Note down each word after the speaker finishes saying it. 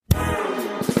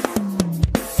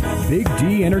Big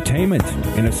D Entertainment,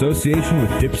 in association with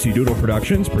Dipsy Doodle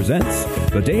Productions, presents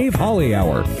The Dave Holly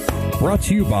Hour. Brought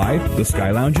to you by the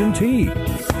Sky Lounge and Tea,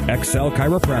 XL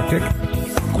Chiropractic,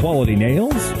 Quality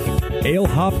Nails, Ale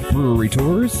Hop Brewery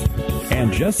Tours,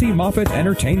 and Jesse Moffitt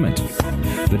Entertainment.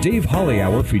 The Dave Holly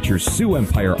Hour features Sioux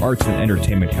Empire Arts and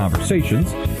Entertainment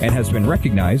Conversations and has been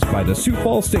recognized by the Sioux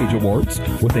Falls Stage Awards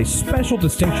with a special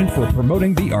distinction for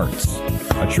promoting the arts.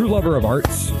 A true lover of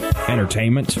arts,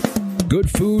 entertainment, good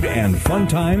food, and fun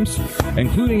times,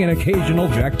 including an occasional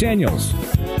Jack Daniels.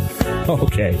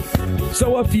 Okay,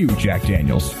 so a few Jack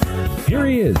Daniels. Here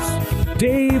he is,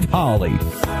 Dave Holly.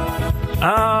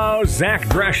 Oh, Zach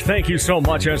Dresch, thank you so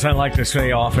much. As I like to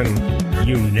say often,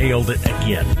 you nailed it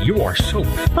again. You are so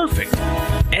perfect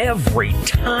every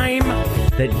time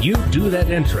that you do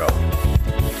that intro.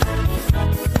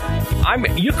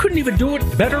 You couldn't even do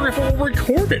it better if it were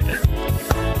recorded.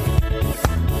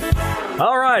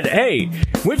 All right, hey,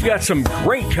 we've got some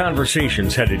great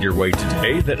conversations headed your way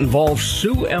today that involve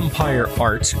Sioux Empire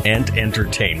Arts and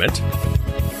Entertainment.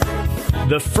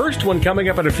 The first one coming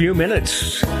up in a few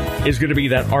minutes is going to be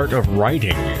that art of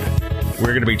writing. We're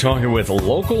going to be talking with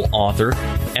local author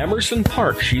Emerson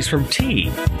Park. She's from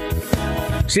T.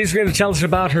 She's going to tell us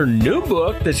about her new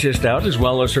book that's just out, as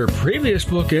well as her previous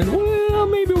book, and well,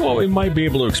 maybe what we might be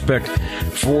able to expect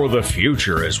for the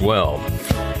future as well.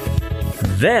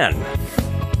 Then,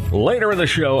 later in the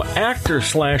show,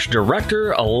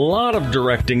 actor/director, a lot of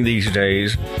directing these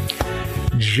days,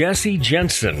 Jesse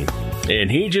Jensen. And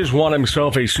he just won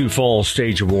himself a Sioux Falls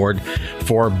Stage Award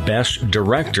for Best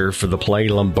Director for the play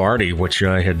Lombardi, which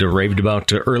I had raved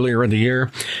about earlier in the year.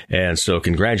 And so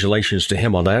congratulations to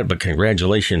him on that, but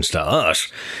congratulations to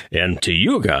us and to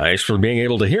you guys for being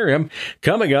able to hear him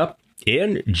coming up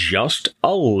in just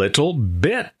a little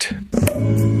bit.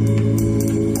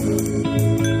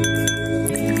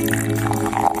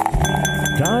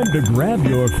 Time to grab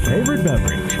your favorite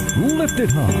beverage, lift it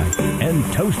high,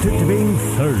 and toast it to being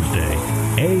Thursday,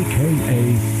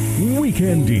 a.k.a.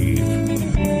 Weekend Eve.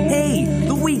 Hey,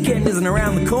 the weekend isn't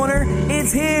around the corner,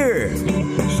 it's here!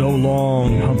 So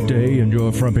long, hump day, in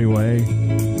your frumpy way.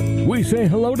 We say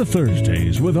hello to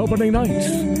Thursdays with opening nights.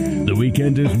 The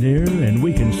weekend is near, and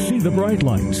we can see the bright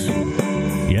lights.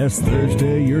 Yes,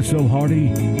 Thursday, you're so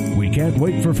hearty, we can't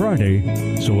wait for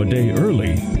Friday, so a day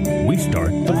early, we start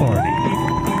the party.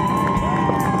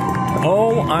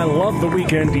 Oh, I love the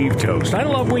Weekend Eve toast. I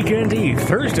love Weekend Eve.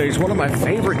 Thursday's one of my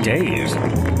favorite days.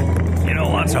 You know,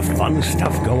 lots of fun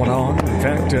stuff going on. In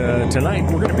fact, tonight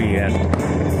we're going to be at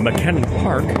McKinnon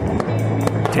Park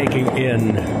taking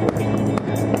in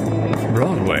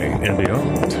Broadway and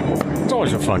beyond. It's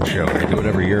always a fun show. They do it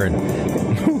every year, and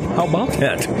how about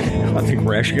that? I think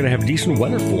we're actually going to have decent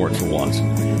weather for it for once.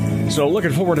 So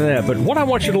looking forward to that. But what I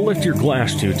want you to lift your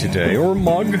glass to today, or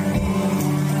mug,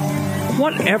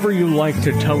 whatever you like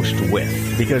to toast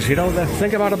with, because, you know, the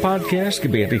thing about a podcast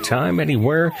could be anytime,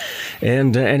 anywhere,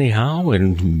 and anyhow,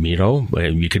 and, you know,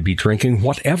 you could be drinking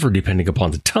whatever depending upon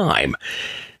the time.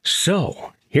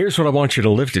 So here's what I want you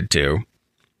to lift it to.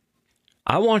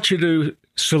 I want you to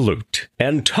salute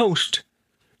and toast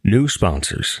new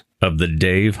sponsors of the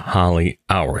Dave Holly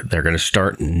Hour. They're going to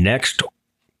start next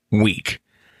week.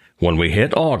 When we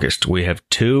hit August, we have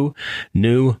 2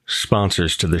 new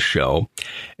sponsors to the show,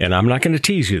 and I'm not going to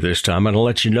tease you this time. I'm going to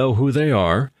let you know who they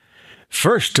are.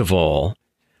 First of all,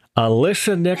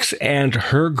 Alyssa Nix and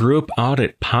her group out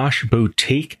at Posh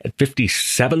Boutique at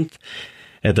 57th,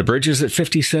 at the Bridges at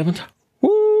 57th.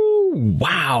 Woo!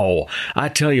 Wow! I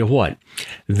tell you what,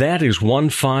 that is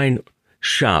one fine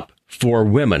shop for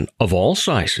women of all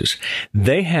sizes.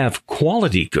 They have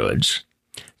quality goods.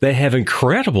 They have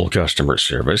incredible customer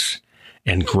service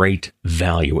and great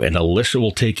value. And Alyssa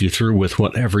will take you through with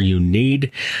whatever you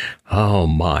need. Oh,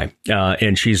 my.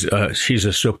 And she's a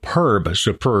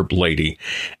superb lady.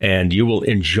 And you will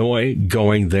enjoy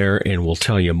going there. And we'll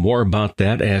tell you more about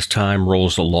that as time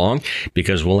rolls along,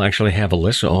 because we'll actually have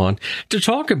Alyssa on to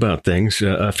talk about things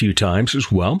a few times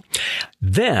as well.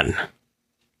 Then,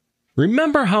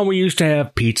 remember how we used to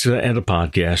have pizza and a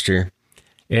podcast here?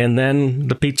 And then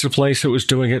the pizza place that was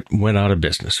doing it went out of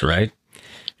business, right?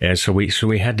 And so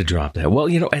we had to drop that. Well,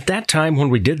 you know, at that time when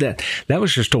we did that, that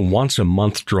was just a once a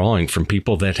month drawing from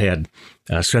people that had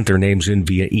sent their names in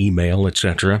via email,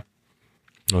 etc.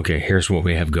 Okay, here's what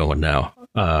we have going now.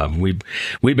 We've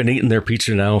been eating their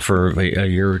pizza now for a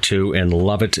year or two and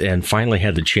love it, and finally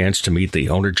had the chance to meet the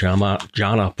owner, John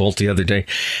Oppolt, the other day.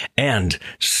 And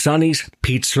Sonny's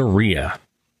Pizzeria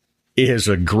is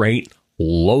a great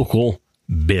local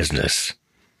business.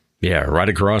 Yeah, right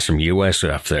across from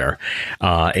USF there.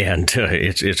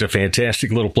 It's a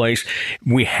fantastic little place.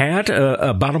 We had,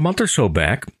 about a month or so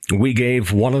back, we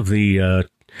gave one of the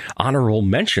honorable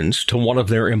mentions to one of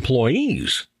their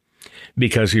employees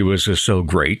because he was so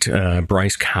great,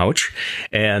 Bryce Couch.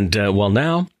 And,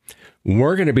 now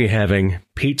we're going to be having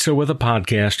Pizza with a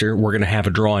Podcaster. We're going to have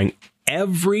a drawing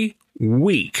every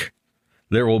week.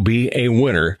 There will be a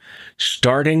winner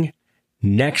starting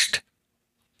next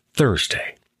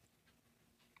Thursday.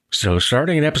 So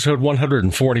starting in episode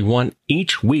 141,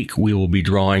 each week we will be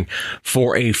drawing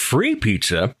for a free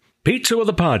pizza with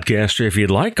a Podcaster. If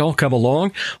you'd like, I'll come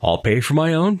along. I'll pay for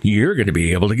my own. You're going to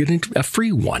be able to get a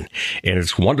free one. And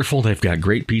it's wonderful. They've got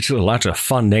great pizza, lots of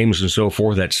fun names and so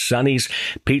forth. That's Sonny's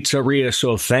Pizzeria.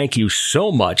 So thank you so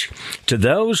much to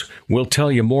those. We'll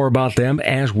tell you more about them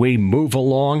as we move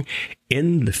along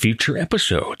in the future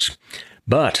episodes.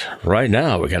 But right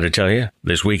now, we got to tell you,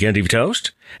 this Weekend of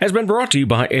Toast has been brought to you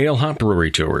by Ale Hop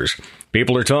Brewery Tours.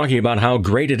 People are talking about how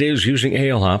great it is using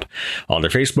Ale Hop. On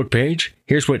their Facebook page,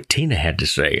 here's what Tina had to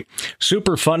say.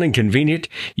 Super fun and convenient.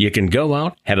 You can go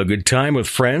out, have a good time with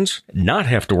friends, not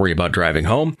have to worry about driving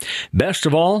home. Best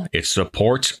of all, it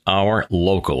supports our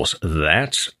locals.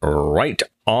 That's right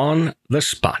on the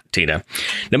spot, Tina.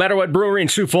 No matter what brewery in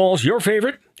Sioux Falls, your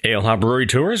favorite, Ale Hop Brewery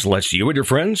Tours lets you and your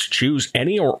friends choose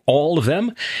any or all of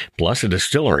them, plus a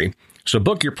distillery. So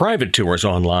book your private tours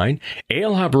online,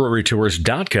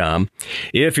 alehopbrewerytours.com.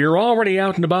 If you're already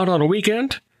out and about on a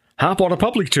weekend, hop on a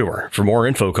public tour. For more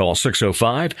info, call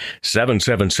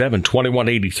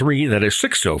 605-777-2183. That is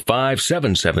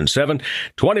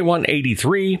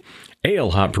 605-777-2183.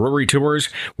 Ale Hop Brewery Tours,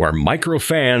 where micro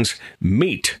fans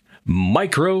meet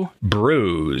micro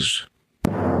brews.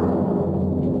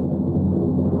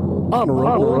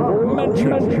 Honorable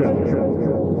mention.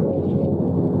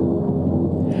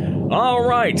 All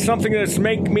right, something that's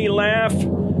make me laugh.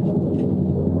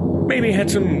 Maybe had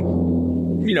some,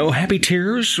 happy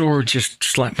tears or just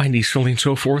slapped my knee silly and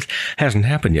so forth. Hasn't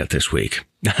happened yet this week.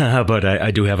 But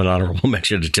I do have an honorable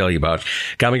mention to tell you about.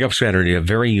 Coming up Saturday, a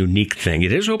very unique thing.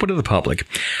 It is open to the public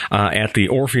at the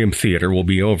Orpheum Theater. We'll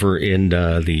be over in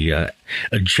the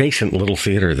adjacent little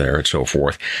theater there and so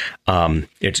forth.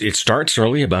 It starts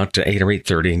early, about 8 or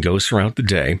 8:30, and goes throughout the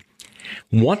day.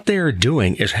 What they're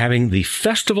doing is having the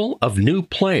Festival of New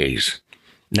Plays.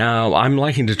 Now, I'm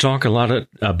liking to talk about it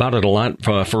a lot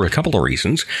for a couple of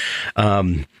reasons.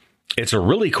 It's a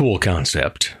really cool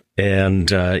concept. And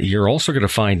you're also going to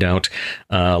find out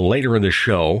later in the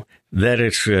show that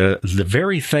it's the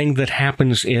very thing that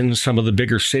happens in some of the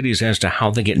bigger cities as to how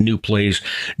they get new plays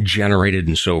generated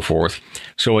and so forth.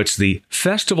 So it's the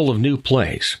Festival of New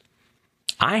Plays.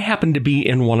 I happen to be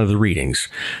in one of the readings.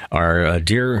 Our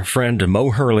dear friend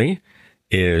Mo Hurley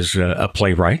is a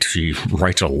playwright. She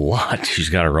writes a lot. She's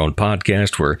got her own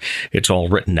podcast where it's all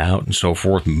written out and so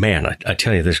forth. Man, I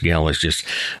tell you, this gal is just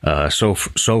so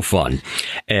fun.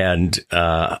 And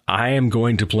I am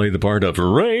going to play the part of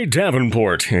Ray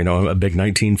Davenport, a big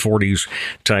 1940s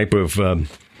type of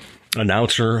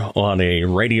announcer on a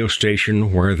radio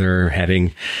station where they're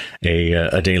having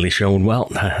a daily show. And well,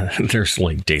 there's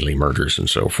like daily murders and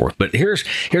so forth. But here's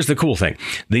the cool thing.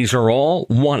 These are all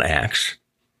one acts.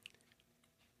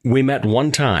 We met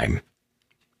one time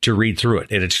to read through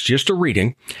it, and it's just a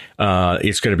reading.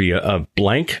 It's going to be a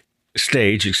blank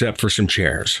stage except for some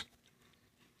chairs.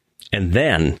 And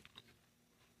then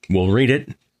we'll read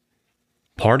it.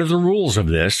 Part of the rules of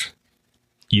this,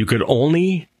 you could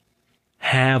only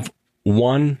have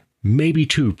one, maybe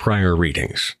two prior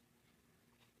readings.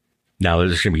 Now,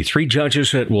 there's going to be 3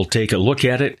 judges that will take a look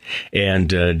at it and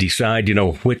decide,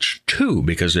 which 2,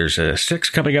 because there's 6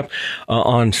 coming up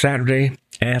on Saturday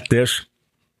at this.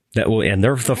 And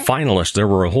they're the finalists. There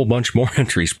were a whole bunch more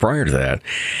entries prior to that.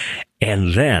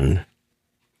 And then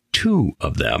 2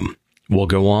 of them will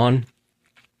go on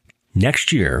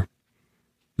next year.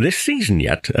 This season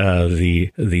yet,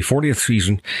 the 40th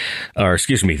season, or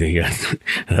excuse me,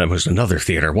 that was another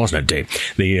theater, wasn't it, Dave?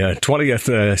 The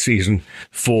 20th season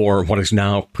for what is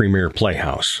now Premier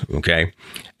Playhouse, okay?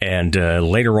 And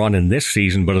later on in this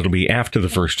season, but it'll be after the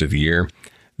first of the year,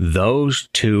 those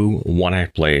 2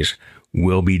 one-act plays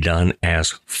will be done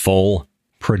as full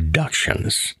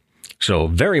productions. So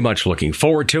very much looking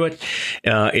forward to it.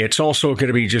 It's also going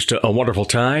to be just a wonderful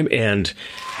time, and,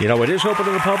 it is open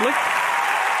to the public.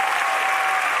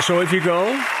 So if you go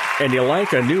and you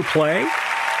like a new play,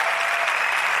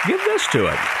 give this to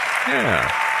it.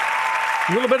 Yeah.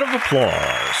 A little bit of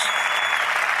applause.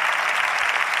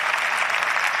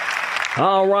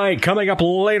 All right, coming up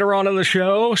later on in the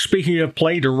show, speaking of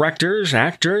play directors,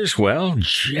 actors, well,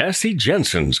 Jesse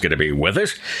Jensen's going to be with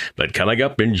us. But coming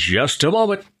up in just a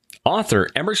moment, author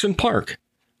Emerson Park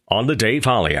on the Dave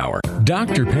Holly Hour.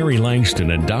 Dr. Perry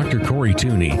Langston and Dr. Corey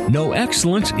Tooney know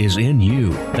excellence is in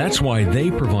you. That's why they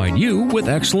provide you with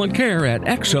excellent care at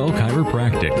XL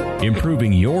Chiropractic,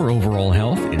 improving your overall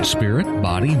health in spirit,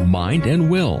 body, mind, and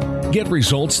will. Get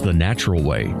results the natural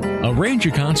way. Arrange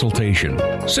a consultation,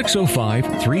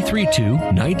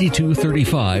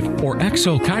 605-332-9235 or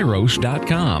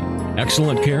xlchiros.com.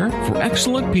 Excellent care for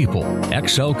excellent people.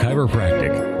 XL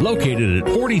Chiropractic, located at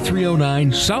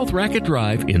 4309 South Racket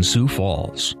Drive in Sioux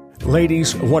Falls.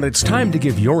 Ladies, when it's time to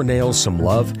give your nails some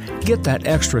love, get that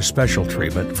extra special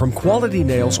treatment from Quality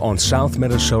Nails on South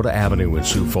Minnesota Avenue in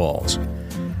Sioux Falls.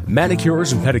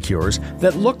 Manicures and pedicures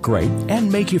that look great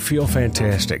and make you feel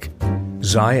fantastic.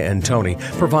 Zaya and Tony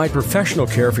provide professional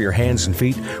care for your hands and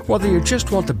feet, whether you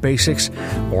just want the basics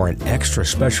or an extra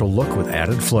special look with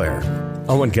added flair.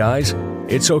 Oh, and guys,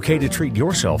 it's okay to treat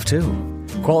yourself too.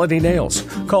 Quality Nails.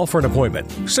 Call for an appointment,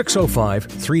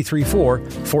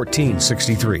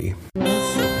 605-334-1463.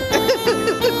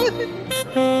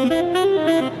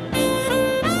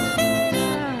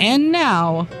 And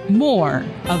now, more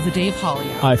of the Dave Holly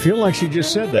Hour. I feel like she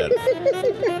just said that.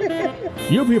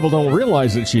 You people don't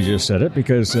realize that she just said it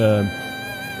because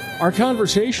our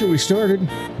conversation we started,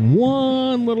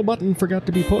 one little button forgot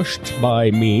to be pushed by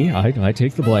me. I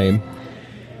take the blame.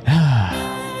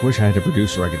 Wish I had a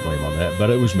producer I could blame on that, but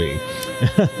it was me.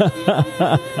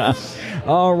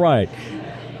 All right.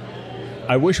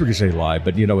 I wish we could say live,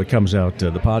 but, it comes out,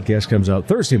 the podcast comes out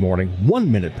Thursday morning,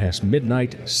 1 minute past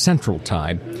midnight Central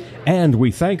Time. And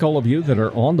we thank all of you that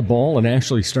are on the ball and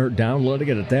actually start downloading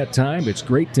it at that time. It's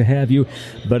great to have you,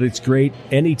 but it's great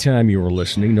anytime you are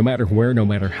listening, no matter where, no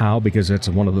matter how, because that's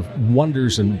one of the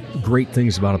wonders and great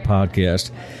things about a podcast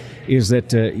is that,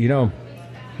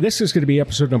 this is going to be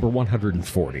episode number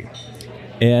 140.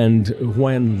 And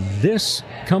when this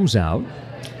comes out,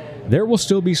 there will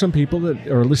still be some people that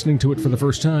are listening to it for the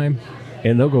first time,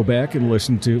 and they'll go back and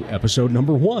listen to episode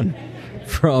number 1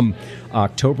 from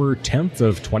October 10th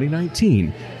of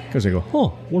 2019. Because they go,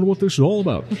 wonder what this is all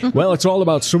about. Well, it's all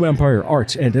about Sioux Empire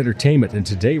arts and entertainment, and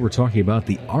today we're talking about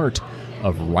the art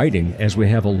of writing as we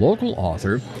have a local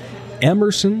author,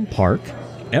 Emerson Park.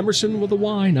 Emerson with a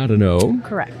Y, not an O.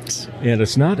 Correct. And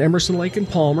it's not Emerson, Lake and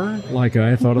Palmer, like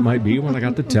I thought it might be when I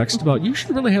got the text about, you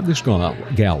should really have this gal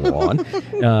on.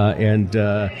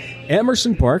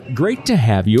 Emerson Park, great to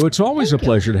have you. It's always a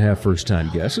pleasure to have first-time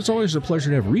guests. It's always a pleasure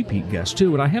to have repeat guests,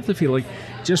 too. And I have the feeling,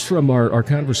 just from our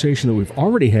conversation that we've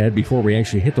already had before we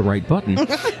actually hit the right button,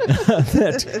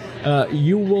 that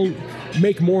you will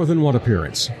make more than one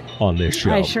appearance on this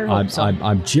show. I sure hope so.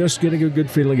 I'm just getting a good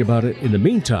feeling about it. In the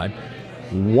meantime,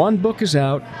 one book is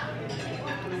out.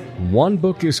 One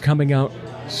book is coming out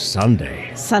Sunday.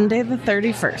 Sunday the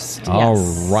 31st. Yes. All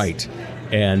right.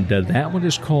 And that one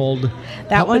is called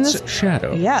Puppet's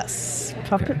Shadow. Yes,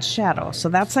 Puppet's Shadow. So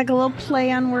that's like a little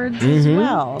play on words as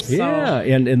well. So. Yeah,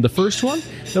 and the first one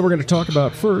that we're going to talk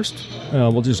about first,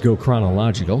 we'll just go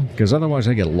chronological, because otherwise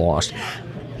I get lost.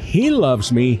 He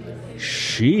loves me.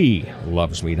 She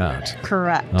loves me not.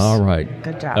 Correct. All right.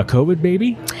 Good job. A COVID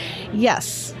baby?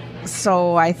 Yes.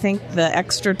 So I think the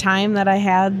extra time that I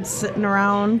had sitting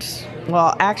around,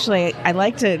 well, actually, I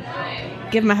like to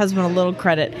give my husband a little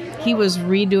credit. He was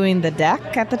redoing the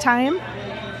deck at the time,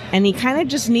 and he kind of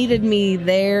just needed me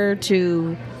there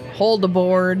to hold the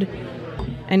board.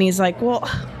 And he's like, well,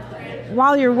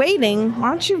 while you're waiting, why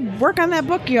don't you work on that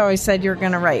book you always said you were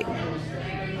going to write?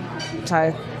 So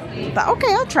I thought,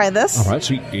 okay, I'll try this. All right,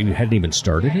 so you hadn't even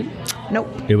started it? Nope.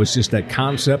 It was just that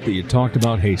concept that you talked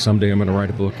about, hey, someday I'm going to write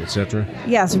a book, etc.?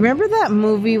 Yes. Remember that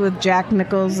movie with Jack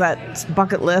Nichols, that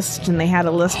Bucket List, and they had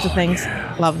a list of things?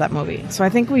 Yeah. Love that movie. So I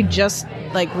think we just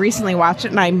recently watched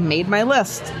it, and I made my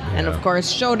list. Yeah. And, of course,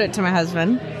 showed it to my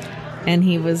husband, and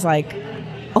he was like,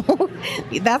 oh,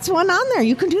 that's one on there.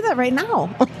 You can do that right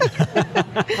now.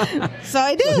 So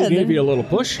I did. So he gave you a little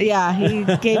push? Yeah, he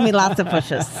gave me lots of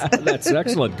pushes. That's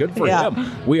excellent. Good for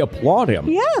him. We applaud him.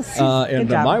 Yes. And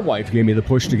my wife gave me the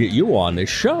push to get you on this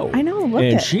show. I know. Look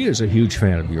and it. she is a huge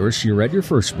fan of yours. She read your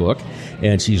first book,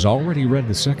 and she's already read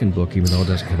the second book, even though it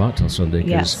doesn't come out till Sunday,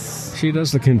 because she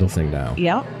does the Kindle thing now.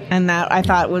 Yep. And that I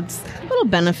thought was a little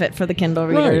benefit for the Kindle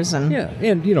readers. Right.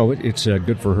 And it's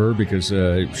good for her because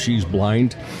she's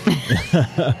blind.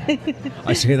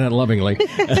 I say that lovingly.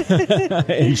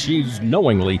 And she's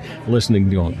knowingly listening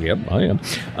to going, yep, I am.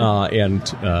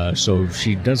 So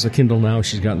she does the Kindle now.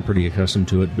 She's gotten pretty accustomed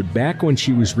to it. But back when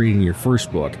she was reading your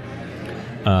first book,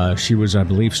 She was, I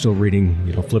believe, still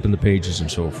reading, flipping the pages and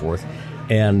so forth.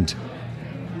 And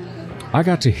I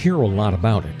got to hear a lot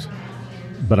about it,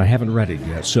 but I haven't read it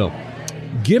yet. So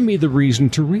give me the reason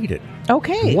to read it.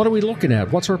 Okay. What are we looking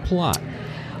at? What's our plot?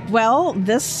 Well,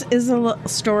 this is a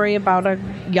story about a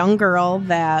young girl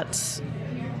that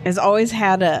has always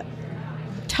had a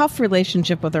tough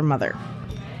relationship with her mother.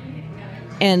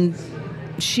 And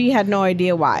she had no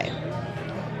idea why.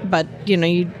 But,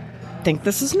 you'd think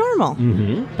this is normal.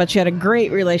 Mm-hmm. But she had a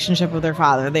great relationship with her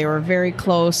father. They were very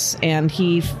close, and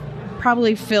he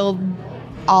probably filled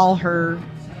all her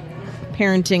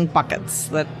parenting buckets,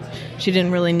 that she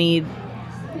didn't really need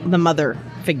the mother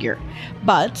figure.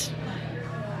 But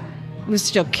was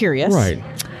still curious. Right.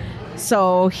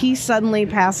 So he suddenly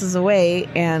passes away,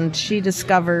 and she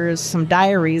discovers some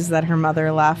diaries that her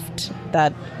mother left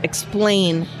that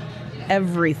explain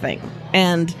everything.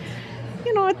 And,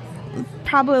 it's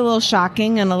probably a little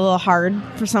shocking and a little hard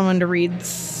for someone to read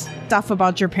stuff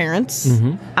about your parents.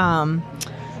 Mm-hmm.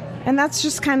 And that's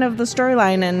just kind of the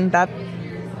storyline, and that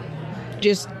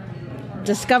just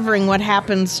discovering what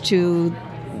happens to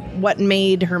what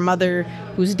made her mother,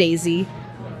 who's Daisy,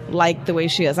 like the way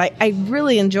she is. I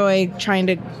really enjoy trying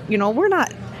to,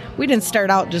 we didn't start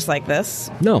out just like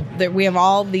this. No. We have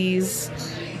all these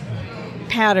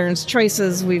patterns,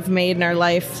 choices we've made in our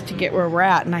life to get where we're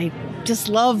at. And I just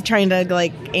love trying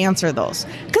to answer those.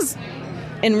 Because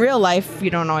in real life, you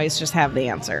don't always just have the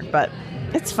answer. But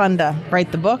it's fun to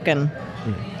write the book and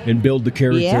build the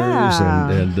characters Yeah.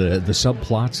 and the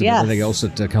subplots and Yes. everything else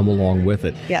that come along with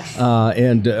it. Yes.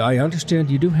 And I understand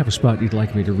you do have a spot you'd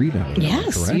like me to read out of it,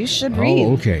 Yes, correct? you should read.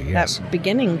 Oh, okay, yes. That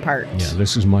beginning part. Yeah,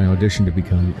 this is my audition to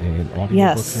become an audiobook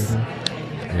Yes. reader.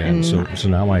 And so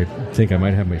now I think I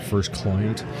might have my first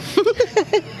client.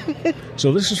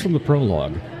 So this is from the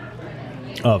prologue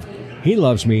of He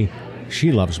Loves Me,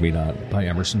 She Loves Me Not by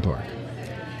Emerson Park.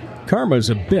 Karma's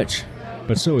a bitch,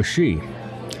 but so is she.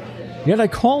 Yet I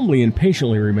calmly and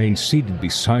patiently remained seated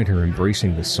beside her,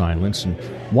 embracing the silence and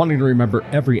wanting to remember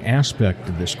every aspect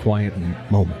of this quiet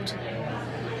moment.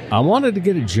 I wanted to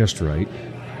get it just right.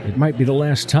 It might be the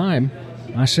last time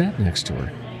I sat next to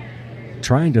her.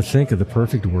 Trying to think of the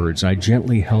perfect words, I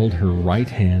gently held her right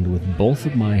hand with both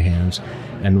of my hands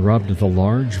and rubbed the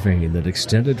large vein that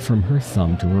extended from her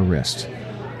thumb to her wrist.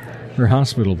 Her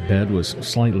hospital bed was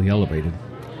slightly elevated.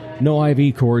 No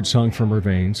IV cords hung from her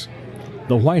veins.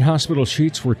 The white hospital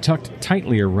sheets were tucked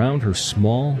tightly around her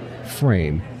small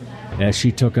frame as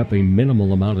she took up a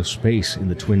minimal amount of space in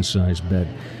the twin-size bed.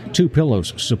 2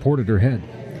 pillows supported her head.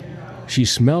 She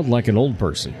smelled like an old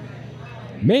person.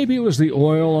 Maybe it was the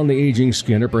oil on the aging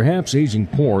skin, or perhaps aging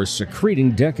pores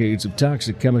secreting decades of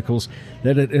toxic chemicals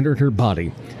that had entered her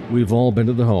body. We've all been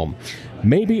to the home.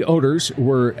 Maybe odors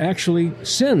were actually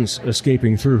sins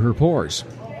escaping through her pores.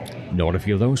 Know what a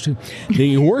few of those too.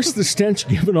 The worse the stench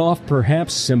given off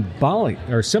perhaps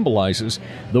symbolizes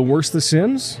the worse the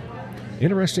sins?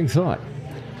 Interesting thought.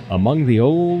 Among the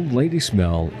old lady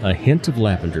smell, a hint of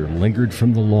lavender lingered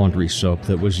from the laundry soap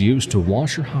that was used to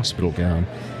wash her hospital gown.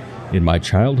 In my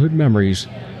childhood memories,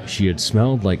 she had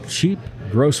smelled like cheap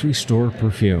grocery store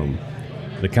perfume,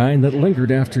 the kind that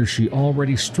lingered after she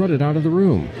already strutted out of the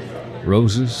room.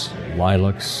 Roses,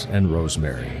 lilacs, and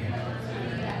rosemary.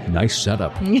 Nice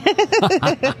setup.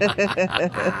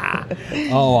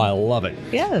 Oh, I love it.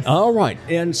 Yes. All right.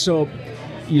 And so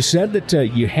you said that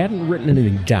you hadn't written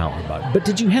anything down about it, but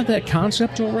did you have that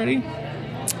concept already?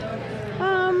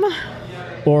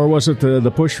 Or was it the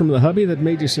push from the hubby that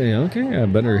made you say, okay, I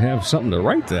better have something to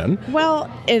write then? Well,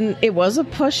 and it was a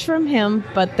push from him,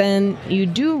 but then you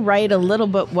do write a little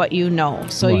bit what you know.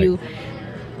 So Right. you,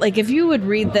 if you would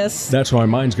read this. That's why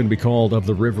mine's going to be called Of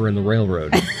the River and the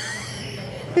Railroad.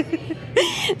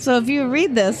 So if you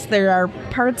read this, there are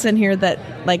parts in here that,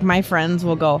 my friends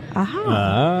will go, aha.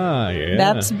 Ah, yeah.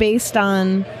 That's based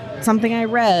on something I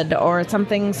read or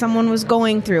something someone was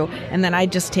going through. And then I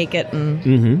just take it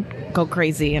and go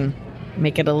crazy and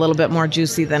make it a little bit more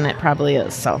juicy than it probably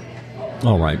is. So,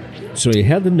 All right. So you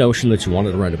had the notion that you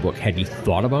wanted to write a book. Had you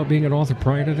thought about being an author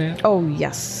prior to that? oh,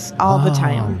 yes, all the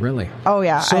time. Really? Oh,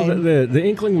 yeah. So the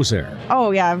inkling was there.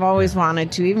 Oh, yeah, I've always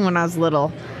wanted to, even when I was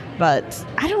little. But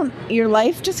your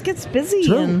life just gets busy.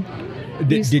 True. And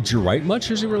Did you write much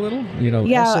as you were little?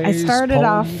 yeah, essays, I started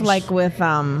poems? off with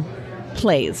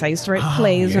plays. I used to write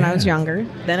plays when I was younger.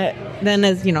 Then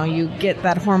as you get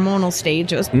that hormonal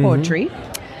stage, it was poetry.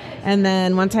 And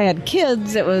then once I had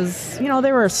kids, it was,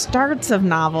 there were starts of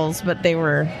novels, but they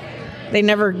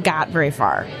never got very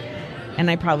far. And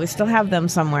I probably still have them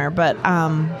somewhere, but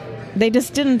they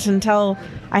just didn't until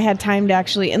I had time to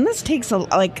actually, and this takes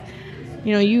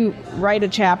you write a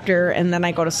chapter and then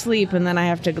I go to sleep and then I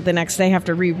have to the next day have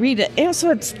to reread it. And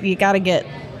so you got to get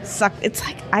sucked. It's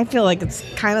like I feel like it's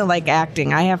kind of like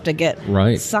acting. I have to get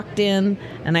sucked in,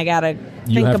 and I got to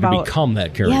think about to become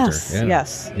that character. Yes,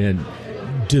 yes. And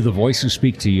do the voices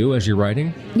speak to you as you're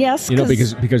writing? Yes,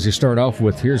 because you start off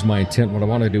with here's my intent, what I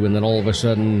want to do, and then all of a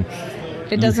sudden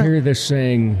you hear this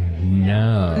saying,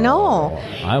 no,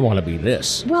 I want to be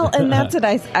this. Well, and that's it.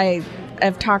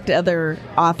 I've talked to other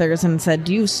authors and said,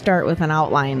 do you start with an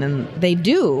outline? And they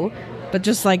do, but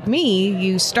just like me,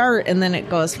 you start and then it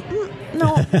goes,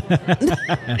 no.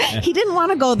 He didn't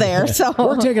want to go there, so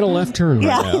we're taking a left turn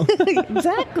right now.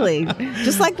 Exactly.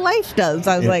 Just like life does.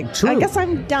 I was true. I guess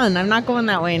I'm done. I'm not going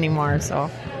that way anymore. So,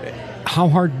 how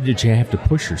hard did you have to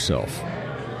push yourself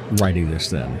writing this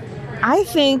then? I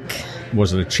think...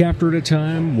 Was it a chapter at a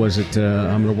time? Was it,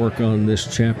 I'm going to work on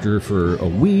this chapter for a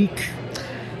week?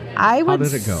 I would How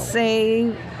did it go?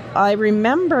 say, I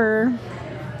remember,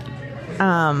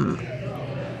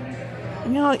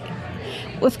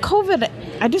 with COVID,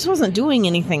 I just wasn't doing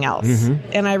anything else.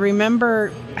 Mm-hmm. And I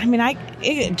remember,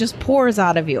 it just pours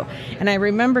out of you. And I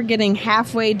remember getting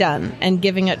halfway done and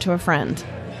giving it to a friend.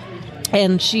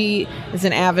 And she is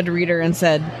an avid reader and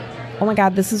said, oh my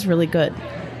God, this is really good.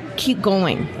 Keep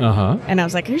going. Uh-huh. And I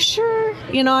was like, are you sure?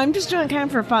 I'm just doing it kind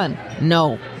of for fun.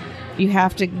 No, you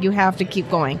have to keep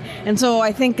going. And so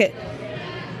I think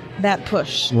that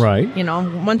pushed. Right.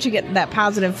 Once you get that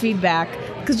positive feedback,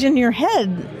 because in your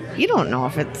head, you don't know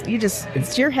if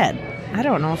it's your head. I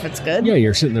don't know if it's good. Yeah,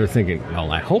 you're sitting there thinking,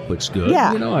 well, I hope it's good.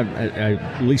 Yeah. I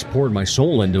at least poured my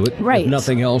soul into it. Right. If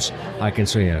nothing else, I can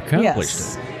say I accomplished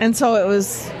it. And so it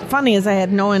was funny as I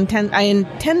had no intent. I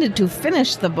intended to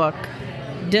finish the book,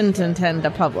 didn't intend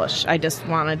to publish. I just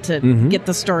wanted to get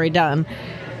the story done.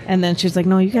 And then she's like,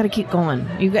 no, you got to keep going.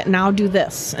 Now do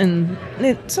this. And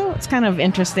so it's kind of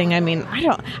interesting.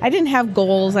 I didn't have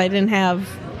goals. I didn't have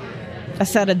a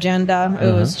set agenda.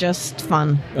 It was just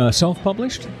fun.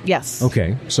 Self-published? Yes.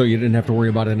 Okay. So you didn't have to worry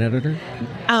about an editor?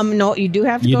 No, you do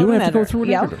have to go through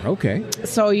an editor. Okay.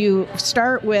 So you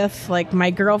start with like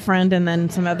my girlfriend and then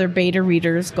some other beta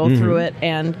readers go through it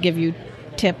and give you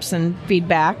tips and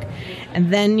feedback.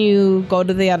 And then you go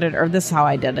to the editor. This is how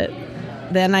I did it.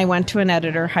 Then I went to an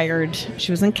editor,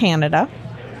 she was in Canada,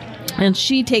 and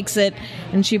she takes it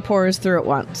and she pours through it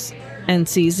once and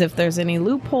sees if there's any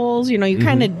loopholes. You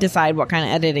kind of decide what kind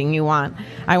of editing you want.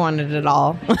 I wanted it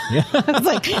all. I was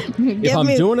like, if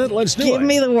I'm doing it, let's do it. Give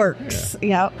me the works.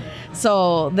 Yeah.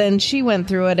 So then she went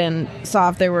through it and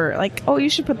saw if there were like, oh, you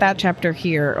should put that chapter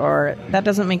here, or that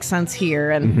doesn't make sense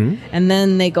here. And and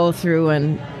then they go through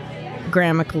and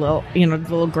grammatical,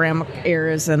 little grammatical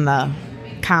errors and the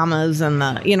commas and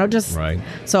the, just right.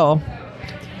 So,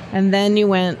 and then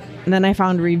then I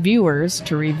found reviewers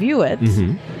to review it,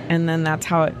 and then that's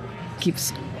how it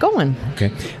keeps going. Okay.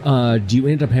 Do you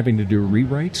end up having to do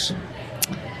rewrites?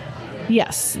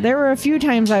 Yes, there were a few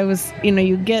times I was,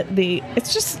 you get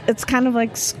it's kind of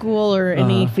like school or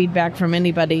any feedback from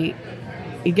anybody.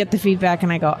 You get the feedback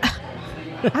and I go,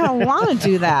 I don't want to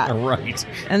do that. Right.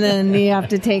 And then you have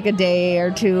to take a day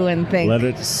or two and think. Let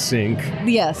it sink.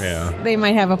 Yes. Yeah. They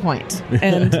might have a point.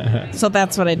 And so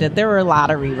that's what I did. There were a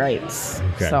lot of rewrites.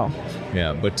 Okay. So.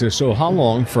 Yeah, but so how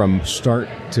long from start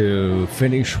to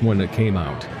finish when it came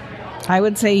out? I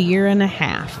would say 1.5 years,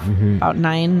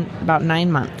 about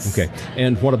 9 months. Okay.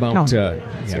 And what about... No, it's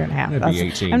 1.5 years. That'd be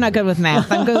 18. I'm not good with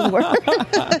math. I'm good with work.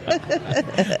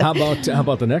 How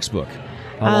about the next book?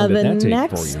 How long did that take for you? The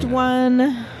next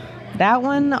one, that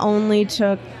one only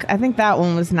took, I think that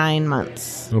one was 9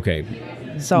 months. Okay.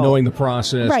 So knowing the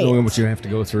process, right. Knowing what you have to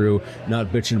go through, not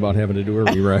bitching about having to do a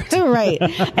rewrite. Right.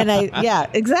 And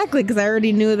exactly, because I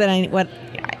already knew that I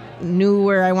knew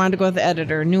where I wanted to go with the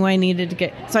editor, knew I needed to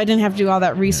get, so I didn't have to do all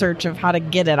that research of how to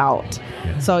get it out.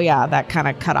 Yeah. So that kind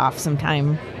of cut off some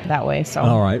time that way. So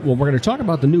all right, well, we're going to talk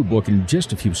about the new book in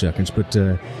just a few seconds, but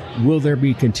will there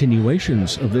be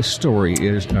continuations of this story?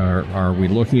 Are we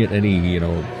looking at any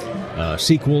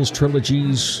sequels,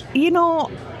 trilogies?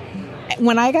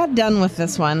 When I got done with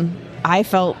this one, I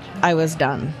felt I was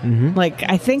done. Like,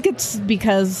 I think it's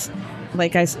because,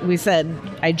 like we said,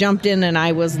 I jumped in and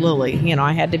I was Lily.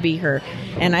 I had to be her.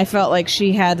 And I felt like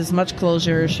she had as much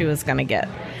closure as she was going to get.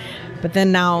 But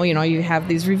then now, you have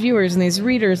these reviewers and these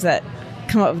readers that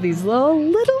come up with these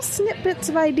little snippets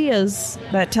of ideas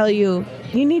that tell you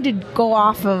need to go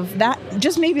off of that.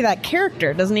 Just maybe that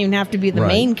character. It doesn't even have to be the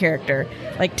main character.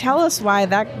 Like, tell us why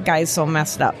that guy's so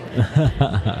messed up.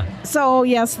 So,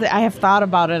 yes, I have thought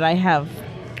about it. I have,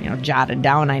 jotted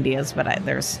down ideas, but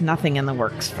there's nothing in the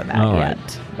works for that yet.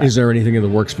 Right. Is there anything in the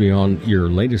works beyond your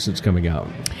latest that's coming out?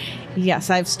 Yes,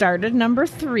 I've started number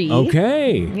 3.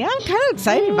 Okay. Yeah, I'm kind of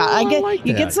excited about it.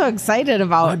 You get so excited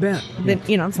about I bet.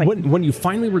 it's like when you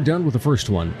finally were done with the first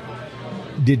one,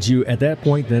 did you at that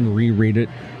point then reread it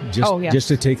just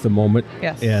to take the moment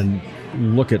and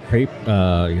look at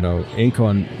paper, ink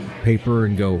on paper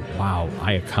and go, wow,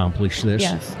 I accomplished this?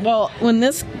 Yes. Well, when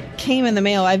this came in the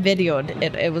mail, I videoed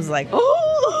it. It was like,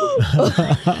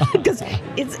 oh, because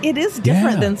it is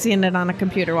different than seeing it on a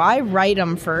computer. Well, I write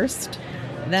them first,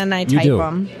 then I type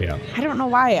them. Yeah. I don't know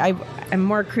why. I'm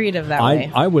more creative that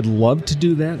way. I would love to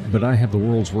do that, but I have the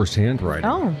world's worst handwriting.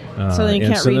 Oh, so then you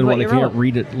can't read what you wrote. I can't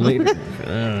read it later.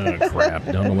 Crap,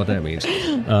 don't know what that means.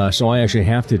 So I actually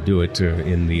have to do it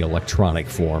in the electronic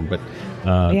form. But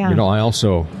I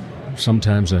also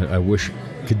sometimes I wish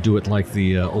I could do it like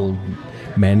the old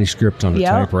manuscript on a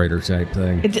typewriter type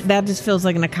thing. That just feels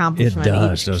like an accomplishment. It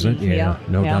does, doesn't it? Yeah,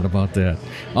 no doubt about that.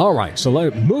 All right, so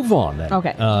let's move on then.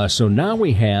 Okay. So now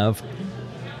we have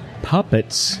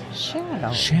Puppets.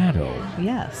 Shadow.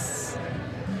 Yes.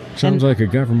 Sounds like a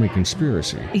government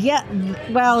conspiracy. Yeah.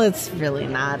 Well, it's really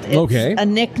not. It's a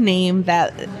nickname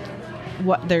that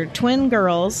they're twin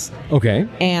girls. Okay.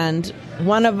 And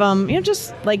one of them,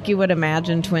 just like you would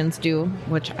imagine twins do,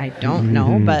 which I don't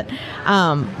know, but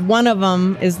one of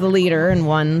them is the leader and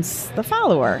one's the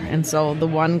follower. And so the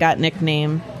one got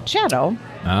nicknamed Shadow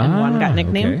and one got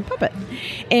nicknamed Puppet.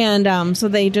 And so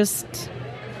they just...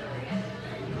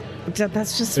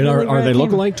 That's just really are they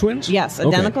look-alike twins? Yes,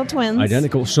 identical twins.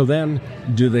 Identical. So then,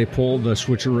 do they pull the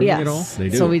switcheroo at all? They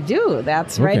do. So we do.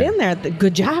 That's right in there.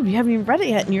 Good job. You haven't even read it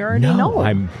yet, and you already know.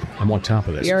 I'm on top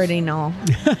of this. You already know.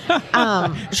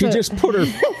 She just put her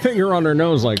finger on her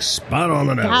nose, like spot on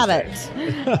the nose. Got it.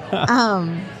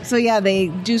 So they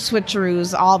do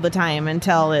switcheroos all the time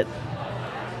until it.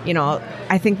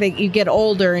 I think you get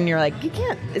older, and you're like, you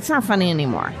can't. It's not funny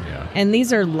anymore. Yeah. And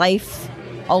these are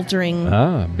life-altering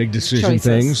big decision choices.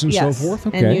 Things and so forth.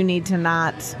 Okay. And you need to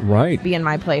not be in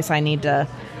my place. I need to,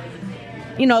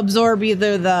 absorb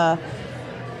either the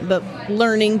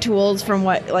learning tools from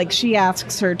what, she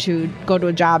asks her to go to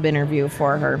a job interview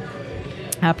for her.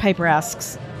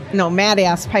 Maddie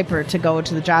asks Piper to go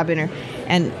to the job interview,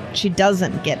 and she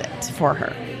doesn't get it for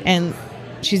her. And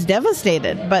she's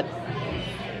devastated, but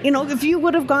if you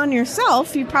would have gone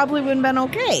yourself, you probably would have been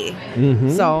okay.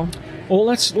 Mm-hmm. So... Well,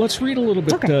 let's read a little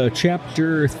bit. Okay.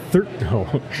 Chapter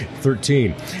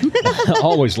 13.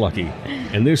 Always lucky.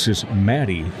 And this is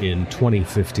Maddie in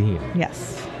 2015.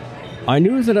 Yes. I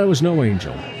knew that I was no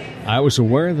angel. I was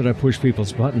aware that I pushed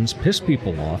people's buttons, pissed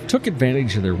people off, took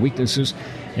advantage of their weaknesses,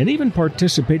 and even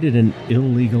participated in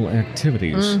illegal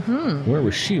activities. Mm-hmm. Where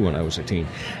was she when I was a teen?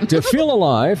 To feel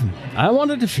alive, I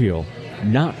wanted to feel,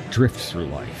 not drift through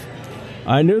life.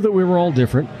 I knew that we were all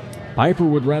different. Piper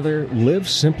would rather live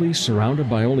simply surrounded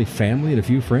by only family and a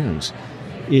few friends.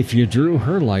 If you drew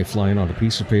her lifeline on a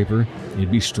piece of paper, you'd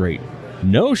be straight.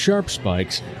 No sharp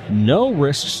spikes, no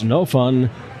risks, no fun.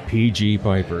 PG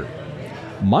Piper.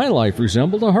 My life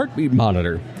resembled a heartbeat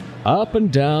monitor, up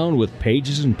and down with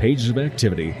pages and pages of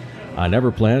activity. I never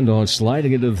planned on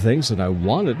sliding into the things that I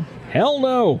wanted. Hell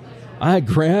no! I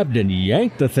grabbed and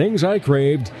yanked the things I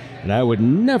craved, and I would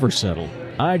never settle.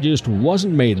 I just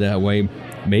wasn't made that way.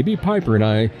 Maybe Piper and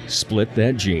I split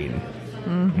that gene.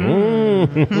 Mm-hmm.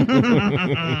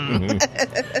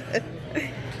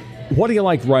 What do you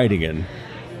like writing in?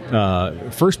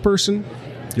 First person?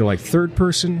 Do you like third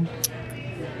person?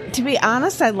 To be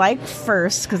honest, I like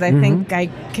first because I think I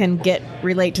can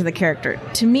relate to the character.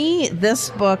 To me, this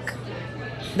book,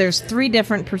 there's 3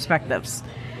 different perspectives.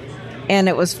 And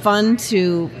it was fun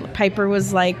Piper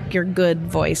was like your good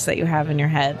voice that you have in your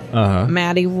head. Uh-huh.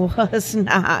 Maddie was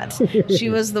not. She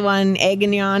was the one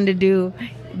egging you on to do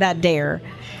that dare.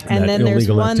 And then there's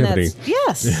one activity.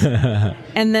 Yes.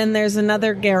 And then there's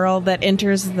another girl that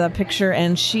enters the picture,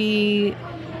 and she's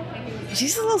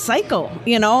a little psycho,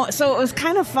 So it was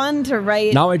kind of fun to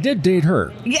write. Now, I did date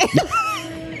her. Yeah.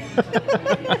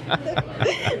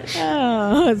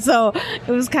 So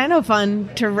it was kind of fun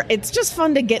it's just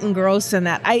fun to get engrossed in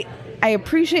that. I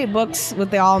appreciate books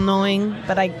with the all-knowing,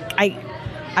 but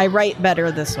I write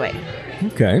better this way.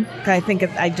 Okay. I think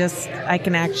I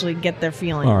can actually get their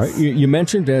feelings. All right. You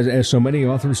mentioned, as so many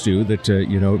authors do, that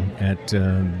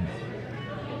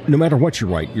no matter what you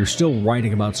write, you're still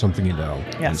writing about something you know,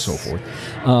 and so forth.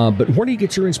 But where do you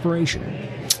get your inspiration?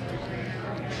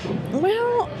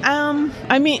 Well,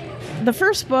 the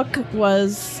first book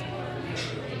was,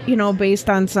 based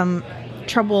on some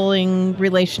troubling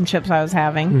relationships I was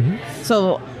having. Mm-hmm.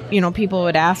 So, people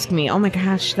would ask me, oh my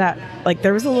gosh,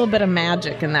 there was a little bit of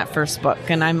magic in that first book.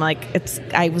 And I'm like,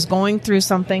 I was going through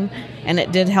something, and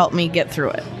it did help me get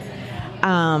through it.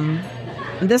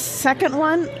 This second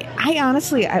one,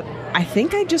 I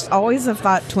think I just always have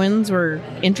thought twins were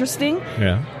interesting.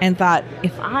 Yeah. And thought,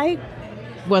 if I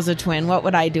was a twin, what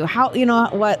would I do? How,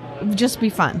 just be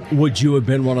fun. Would you have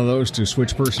been one of those to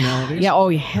switch personalities? Yeah, oh,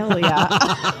 hell yeah.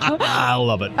 I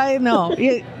love it. I know.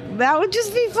 That would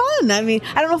just be fun. I mean,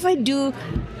 I don't know if I'd do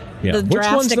the Which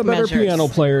one's the better measures. piano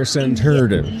player? Send her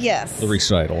to Yes. the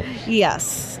recital.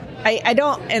 Yes. I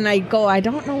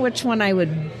don't know which one I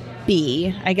would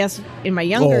be. I guess in my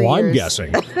younger years. I'm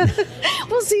guessing.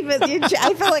 We'll see, but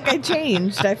I feel like I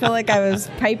changed. I feel like I was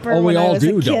Piper we when I all was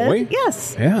do, a kid. don't we?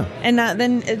 Yes. Yeah. And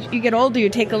then as you get older, you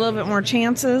take a little bit more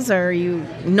chances, or you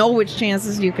know which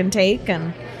chances you can take,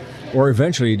 and Or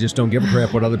eventually you just don't give a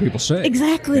crap what other people say.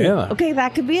 exactly. Yeah. Okay,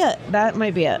 that could be it. That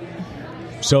might be it.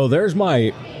 So that's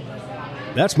my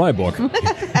book.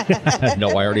 No,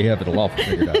 I already have it all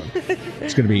figured out.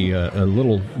 It's going to be a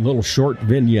little short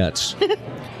vignettes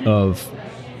of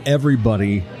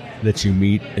everybody that you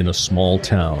meet in a small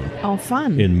town Oh,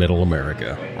 fun. in Middle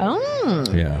America. Oh.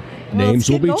 Yeah. Well, Names let's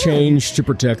will get be going. changed to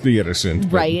protect the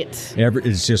innocent. but Right.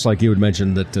 It's just like you would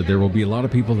mention that there will be a lot of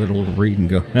people that will read and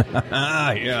go,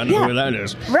 yeah, I know who that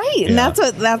is. Right, and Yeah.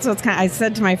 that's what's kind of, I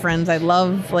said to my friends, I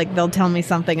love, like, they'll tell me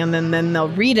something and then they'll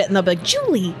read it and they'll be like,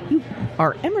 Julie,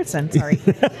 or Emerson, sorry,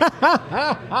 you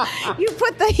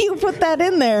put that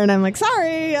in there, and I'm like,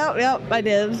 sorry, yep, I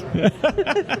did.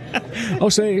 Oh,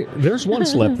 say, there's one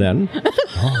slip then.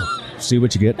 Oh, see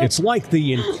what you get. It's like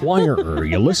the Inquirer.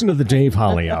 You listen to the Dave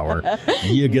Holly Hour,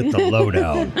 you get the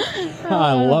lowdown.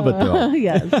 I love it, though,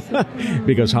 Yes.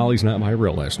 because Holly's not my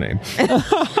real last name. See,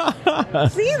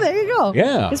 there you go.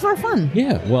 Yeah. It's more fun.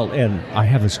 Yeah, well, and I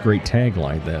have this great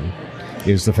tagline then,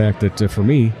 is the fact that for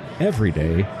me, every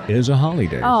day is a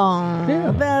holiday.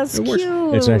 Oh, that's It works.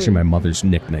 cute. It's actually my mother's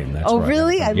nickname. That's Oh, where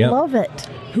really? got I it from. Yep. love it.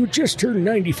 Who just turned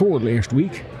 94 last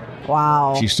week.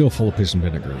 Wow. She's still full of piss and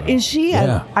vinegar, though. Is she?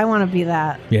 Yeah. I want to be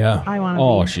that. Yeah. I wanna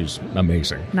Oh, be. she's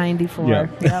amazing. 94.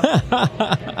 Yeah.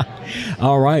 Yep.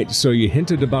 All right, so you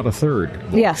hinted about a third.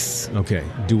 Yes. Okay.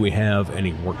 Do we have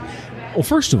any work? Well,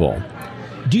 first of all,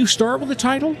 do you start with a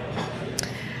title?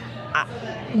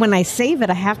 When I save it,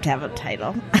 I have to have a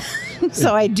title.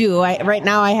 So I do. Right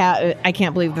now I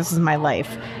can't believe this is my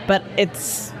life, but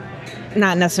it's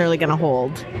not necessarily going to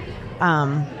hold.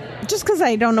 Just because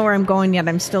I don't know where I'm going yet.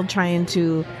 I'm still trying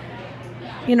to,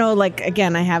 like,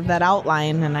 again, I have that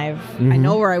outline and I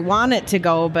know where I want it to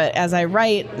go, but as I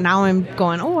write, now I'm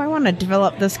going, I want to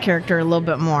develop this character a little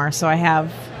bit more. So I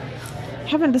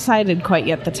haven't decided quite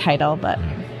yet the title, but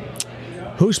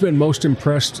Who's been most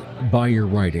impressed by your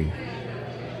writing?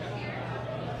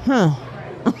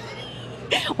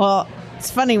 well,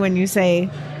 it's funny when you say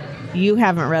you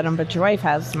haven't read them, but your wife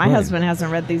has. My Right. husband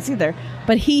hasn't read these either,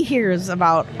 but he hears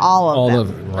about all of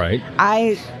them. Right.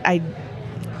 I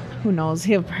who knows?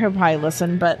 He'll probably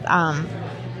listen, but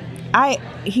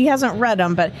he hasn't read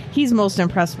them, but he's most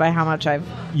impressed by how much I've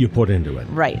You put into it.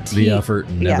 Right. The effort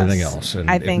and Yes. everything else.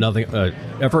 And I if think- nothing,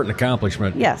 effort and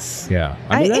accomplishment. yes. Yeah.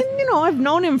 I mean, I've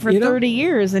known him for You know, 30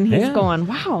 years, and he's yeah. going,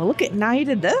 "Wow, look at now you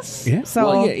did this." yeah. So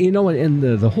Well, yeah, and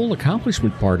the whole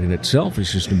accomplishment part in itself is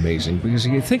just amazing because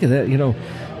you think of that,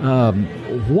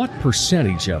 what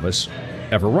percentage of us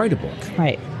ever write a book?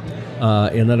 right.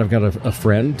 And then I've got a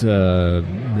friend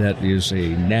that is a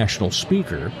national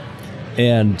speaker,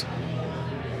 and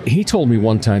he told me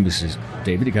one time, he says,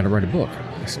 David, you got to write a book.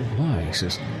 I said, why? He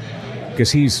says,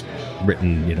 because he's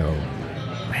written,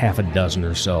 half a dozen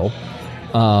or so.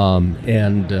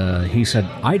 And he said,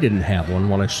 I didn't have one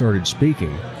when I started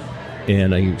speaking.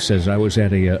 And he says, I was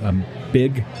at a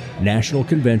big national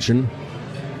convention,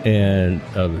 and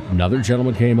another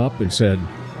gentleman came up and said,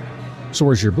 so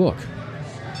where's your book?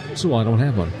 So I don't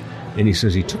have one. And he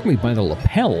says, he took me by the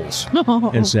lapels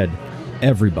and said,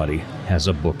 everybody has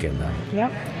a book in them.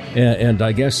 Yep. And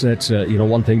I guess that's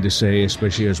one thing to say,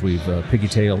 especially as we've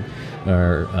piggybacked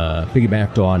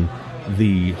on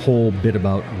the whole bit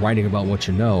about writing about what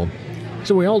you know.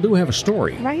 So we all do have a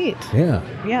story. Right. Yeah.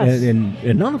 Yes. And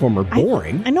none of them are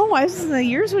boring. I know.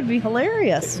 Yours would be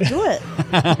hilarious. Do it.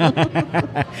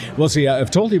 Well, see,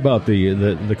 I've told you about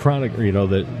the chronic,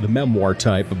 the memoir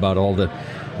type about all the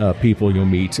people you'll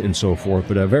meet and so forth.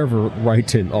 But if I ever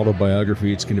write an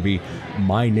autobiography, it's going to be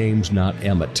My Name's Not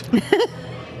Emmett.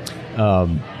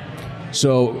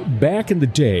 So back in the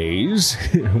days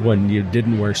when you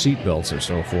didn't wear seatbelts and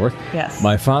so forth, Yes.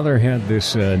 my father had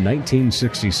this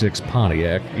 1966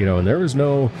 Pontiac, and there was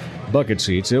no bucket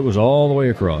seats. It was all the way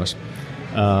across.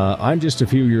 I'm just a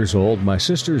few years old. My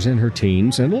sister's in her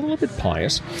teens and a little bit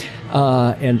pious.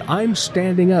 And I'm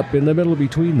standing up in the middle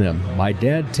between them. My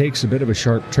dad takes a bit of a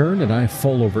sharp turn, and I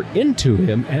fall over into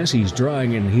him as he's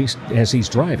driving. And he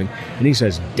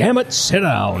says, "Damn it, sit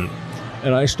down."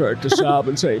 And I start to sob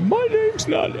and say, "My name's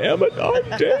not Emmett, I'm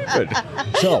David."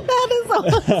 So That is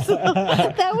awesome.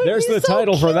 That would there's be the so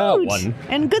title for that cute. one.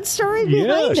 And good story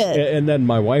behind yes. it. And then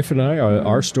my wife and I,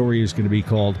 our story is going to be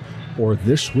called "Or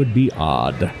This Would Be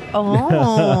Odd."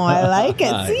 Oh, I like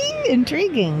it. See?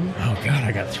 Intriguing. Oh, God,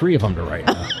 I got 3 of them to write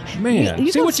now. Man,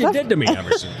 You see got what you stuff- did to me,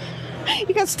 Emerson.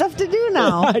 You got stuff to do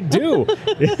now. I do.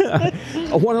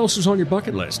 What else is on your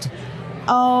bucket list?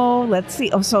 Oh, let's see.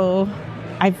 Oh, so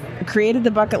I've created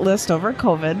the bucket list over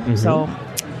COVID. Mm-hmm. So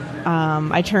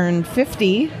I turned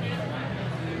 50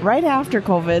 right after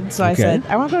COVID. So I Okay. said,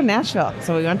 I want to go to Nashville.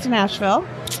 So we went to Nashville.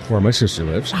 Where my sister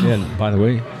lives. And, by the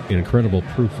way, an incredible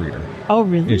proofreader. Oh,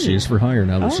 really? And she is for hire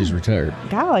now that Oh. she's retired.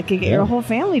 God, I could get your Yeah. whole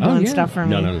family doing yeah. stuff for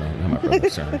me. No, not my brother,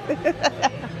 sorry.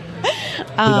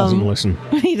 He doesn't listen.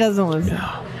 He doesn't listen.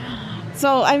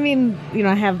 So, I mean,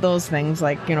 I have those things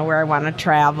like, where I want to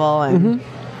travel. And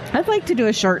Mm-hmm. I'd like to do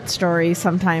a short story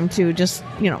sometime too. Just,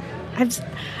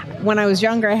 when I was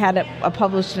younger, I had it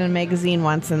published in a magazine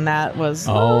once, and that was,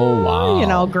 Oh,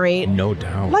 wow. Great. No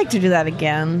doubt. I'd like to do that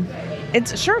again.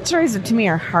 It's short stories that to me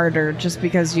are harder just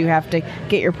because you have to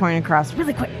get your point across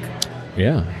really quick.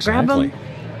 Yeah, Grab exactly. them,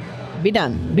 be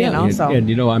done. Yeah, So. and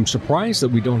I'm surprised that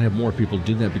we don't have more people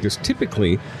do that because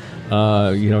typically,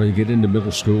 you get into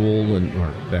middle school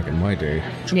or back in my day,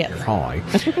 junior Yes. high,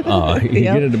 you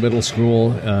Yep. get into middle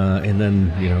school and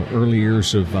then, early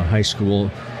years of high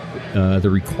school, the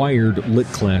required lit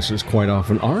classes quite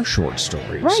often are short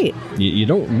stories. Right. You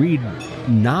don't read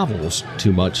novels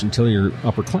too much until you're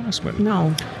upperclassmen.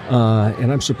 No,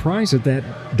 And I'm surprised that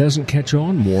doesn't catch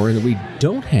on more and that we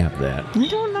don't have that. I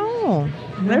don't know.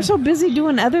 They're so busy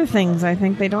doing other things. I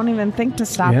think they don't even think to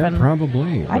stop Yeah, and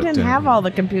probably. I but, didn't have all the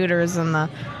computers and the,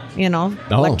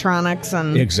 electronics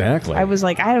and Exactly. I was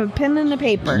like, I have a pen and a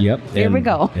paper. Yep. Here we and,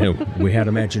 go. We had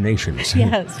imaginations.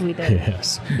 Yes, we did.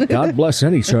 Yes. God bless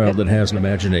any child that has an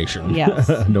imagination. Yes.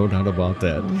 No doubt about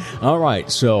that. All right.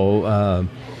 So,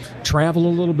 travel a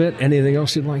little bit. Anything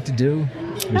else you'd like to do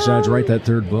besides write that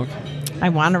third book? I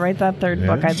want to write that third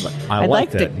book. I I'd like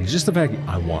to. that. Just the fact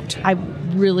I want to. I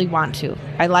really want to.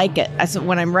 I like it.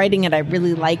 When I'm writing it, I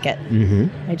really like it.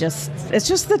 Mm-hmm. It's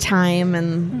just the time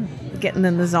and getting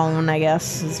in the zone, I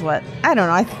guess, is what, I don't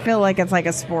know. I feel like it's like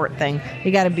a sport thing.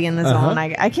 You got to be in the zone.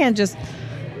 I can't just,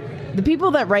 the people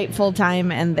that write full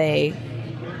time and they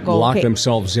go Lock okay,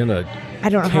 themselves in a I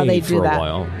don't know how they cave do for a that.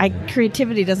 while.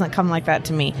 Creativity doesn't come like that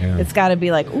to me. Yeah. It's got to be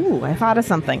like, ooh, I thought of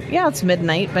something. Yeah, it's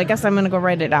midnight, but I guess I'm going to go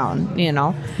write it down,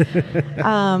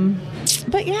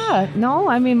 But yeah, no,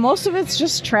 I mean, most of it's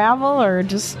just travel or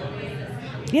just,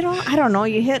 I don't know.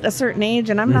 You hit a certain age,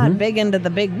 and I'm not big into the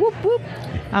big whoop whoop.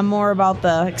 I'm more about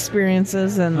the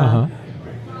experiences and the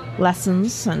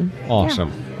lessons. And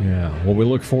Awesome. Yeah. Well, we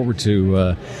look forward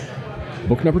to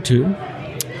book number 2.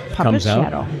 Puppet Comes out.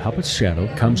 Shadow. Puppet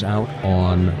Shadow comes out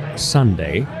on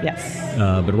Sunday. Yes.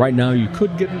 But right now you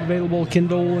could get it available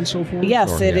Kindle and so forth?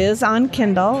 Yes, or- it yeah. is on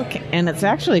Kindle, and it's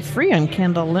actually free on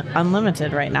Kindle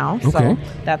Unlimited right now. Okay. So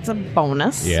that's a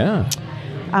bonus. Yeah.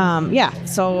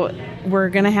 So we're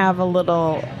going to have a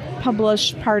little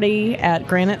publish party at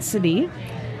Granite City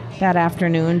that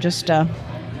afternoon. Just,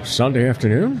 Sunday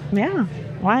afternoon? yeah,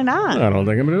 why not? I don't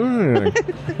think I'm doing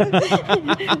anything.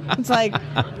 It's like,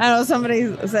 I know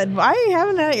somebody said, why are you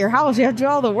having it at your house? You have to do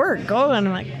all the work. Go. And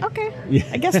I'm like, okay,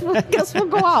 I guess we'll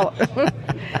go out.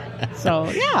 So,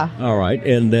 yeah. All right.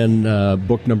 And then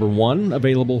book number 1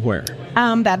 available where?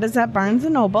 That is at Barnes &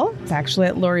 Noble. It's actually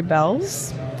at Lori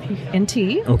Bell's in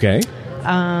T. Okay.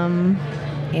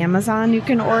 Amazon, you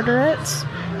can order it.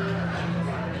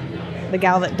 The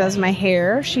gal that does my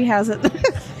hair, she has it.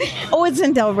 Oh, it's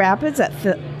in Del Rapids at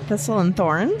Thistle and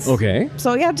Thorns. Okay.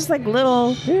 So yeah, just like little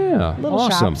Awesome.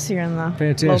 shops here in the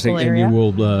Fantastic. local And area. you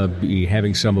will be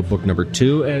having some of book number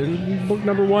 2 and book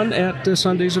number 1 at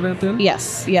Sunday's event then?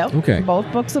 Yes. Yep. Okay. Both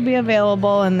books will be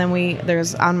available, and then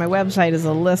there's on my website is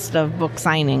a list of book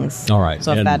signings. All right.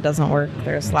 So if And that doesn't work,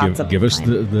 there's lots of. Give us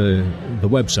signings. the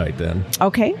website then.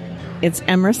 Okay. It's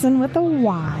Emerson with a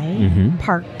Y, Mm-hmm.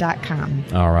 park.com.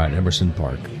 All right, Emerson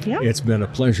Park. Yep. It's been a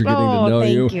pleasure getting Oh, to know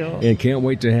thank you. and can't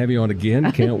wait to have you on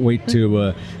again. Can't wait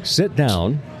to sit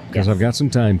down because I've got some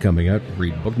time coming up.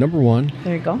 Read book number 1.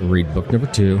 There you go. Read book number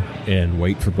 2 and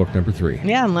wait for book number 3.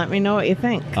 Yeah, and let me know what you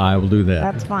think. I will do that.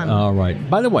 That's fun. All right.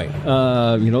 By the way,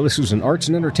 this is an arts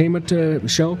and entertainment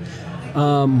show.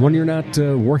 When you're not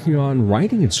working on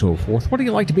writing and so forth, what do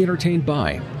you like to be entertained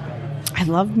by? I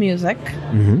love music.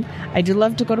 I do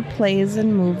love to go to plays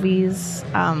and movies.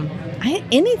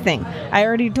 Anything. I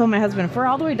already told my husband, if we're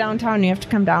all the way downtown, you have to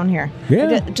come down here.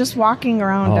 Yeah. Just walking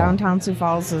around downtown Sioux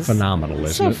Falls is phenomenal,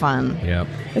 isn't so it? fun. Yep.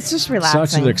 It's just relaxing.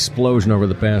 Such an explosion over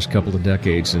the past couple of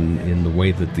decades in the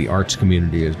way that the arts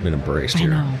community has been embraced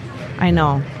here. I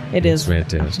know. It's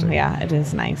fantastic. Yeah, it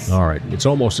is nice. All right. It's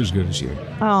almost as good as you.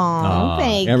 Oh,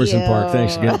 thank Emerson you. Park,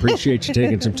 thanks again. Appreciate you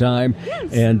taking some time.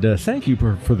 And thank you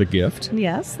for the gift.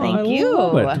 Yes, I thank you.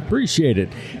 love it. Appreciate it.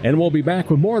 And we'll be back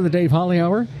with more of the Dave Holly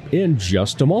Hour in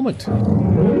just a moment.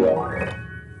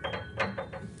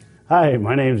 Hi,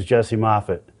 my name is Jesse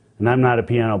Moffitt, and I'm not a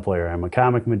piano player. I'm a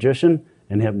comic magician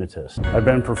and hypnotist. I've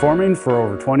been performing for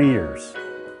over 20 years.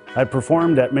 I've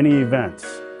performed at many events,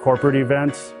 corporate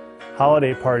events,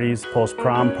 holiday parties,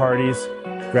 post-prom parties,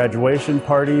 graduation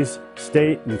parties,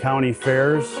 state and county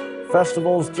fairs,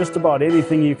 festivals, just about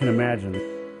anything you can imagine.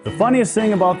 The funniest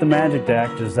thing about the Magic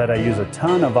Act is that I use a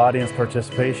ton of audience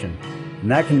participation, and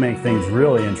that can make things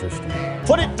really interesting.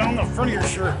 Put it down the front of your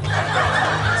shirt.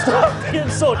 Stop being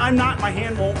so, my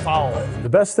hand won't follow it. The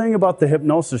best thing about the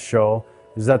hypnosis show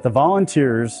is that the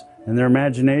volunteers and their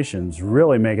imaginations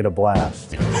really make it a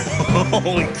blast.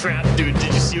 Holy crap, dude,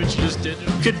 did you see what you just did?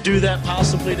 Could do that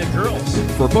possibly to girls.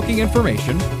 For booking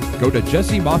information, go to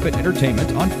Jesse Moffitt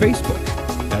Entertainment on Facebook.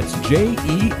 That's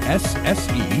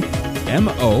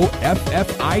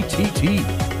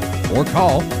JESSEMOFFITT. Or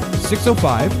call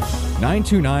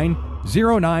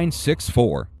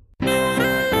 605-929-0964.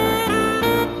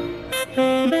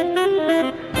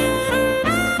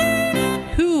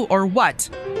 Who or what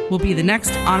will be the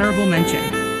next honorable mention?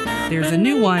 There's a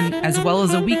new one, as well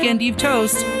as a Weekend Eve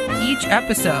toast each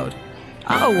episode.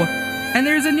 Oh, and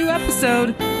there's a new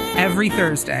episode every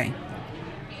Thursday.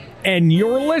 And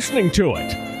you're listening to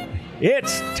it.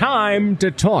 It's time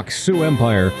to talk Sioux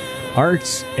Empire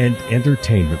arts and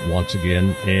entertainment once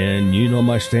again. And you know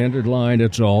my standard line,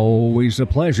 it's always a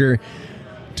pleasure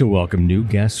to welcome new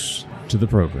guests to the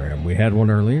program. We had one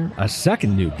earlier, a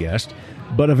second new guest,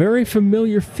 but a very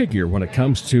familiar figure when it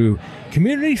comes to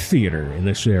community theater in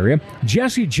this area.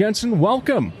 Jesse Jensen,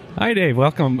 welcome. Hi, Dave.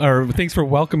 Welcome, or thanks for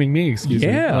welcoming me. Excuse me.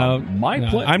 Yeah, my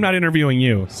pleasure. I'm not interviewing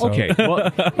you. So. Okay,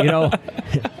 well,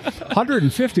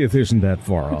 150th isn't that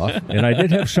far off, and I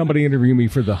did have somebody interview me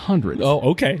for the 100th. Oh,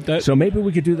 okay. So maybe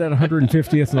we could do that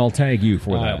 150th, and I'll tag you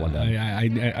for that one.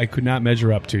 Then. I could not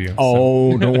measure up to you.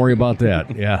 Oh, don't worry about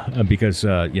that. Yeah, because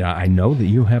I know that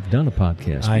you have done a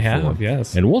podcast before. I have,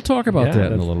 yes. And we'll talk about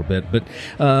that in a little bit. But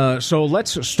so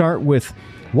let's start with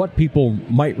what people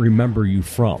might remember you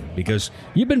from, because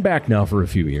you've been back now for a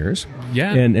few years,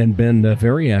 and been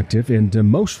very active, and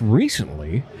most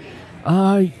recently,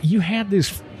 you had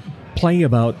this play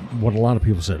about what a lot of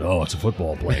people said, oh, it's a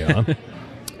football play, huh?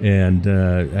 And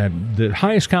the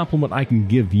highest compliment I can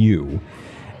give you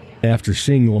after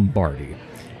seeing Lombardi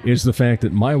is the fact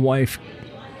that my wife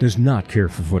does not care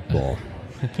for football,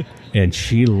 and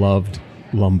she loved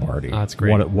Lombardi. Oh, that's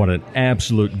great. What an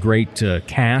absolute great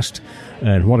cast,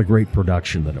 and what a great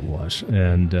production that it was.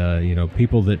 And,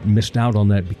 people that missed out on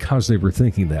that because they were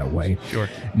thinking that way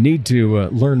need to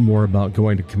learn more about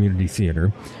going to community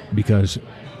theater, because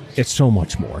it's so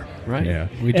much more. Right. Yeah.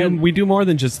 We do more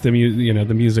than just the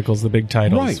the musicals, the big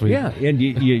titles. Right. And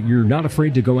you're not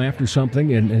afraid to go after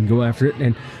something and go after it.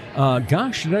 And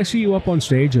gosh, did I see you up on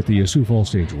stage at the Sioux Falls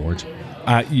Stage Awards?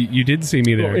 You did see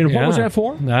me there. And what was that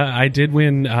for? I did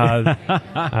win.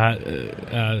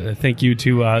 Thank you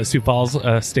to Sioux Falls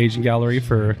Stage and Gallery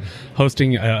for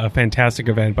hosting a fantastic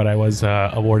event. But I was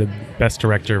awarded Best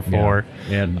Director for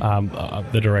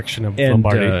the direction of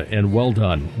Lombardi. And well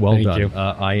done. Thank you.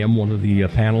 I am one of the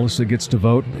panelists that gets to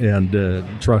vote. And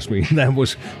trust me, that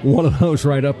was one of those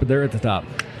right up there at the top.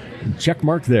 Check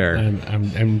mark there. And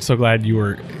I'm so glad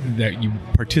that you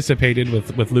participated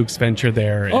with Luke's venture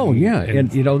there. And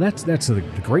that's the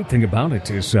great thing about it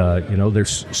is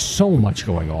there's so much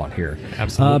going on here.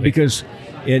 Absolutely. Because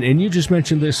and you just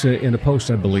mentioned this in a post,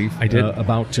 I believe. I did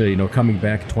about coming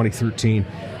back in 2013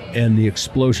 and the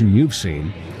explosion you've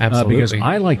seen. Absolutely. Because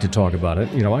I like to talk about it.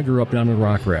 I grew up down in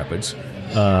Rock Rapids.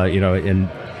 And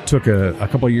took a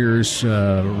couple of years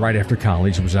right after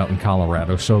college. I was out in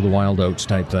Colorado, so the Wild Oats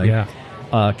type thing. Yeah.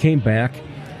 Came back,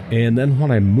 and then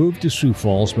when I moved to Sioux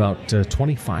Falls about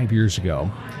 25 years ago,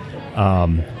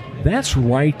 that's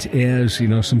right as,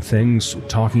 some things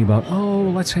talking about,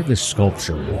 let's have this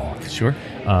sculpture walk. Sure.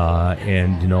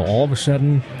 And, all of a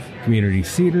sudden, community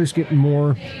theater's getting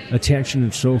more attention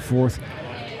and so forth.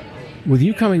 With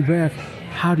you coming back,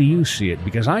 How do you see it?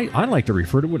 Because I like to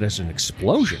refer to it as an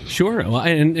explosion. Sure. Well,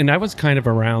 and I was kind of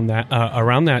around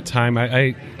that time.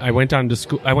 I went on to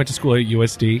school. I went to school at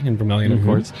USD in Vermilion, of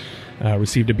course.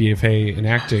 Received a BFA in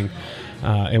acting.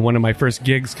 And one of my first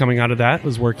gigs coming out of that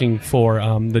was working for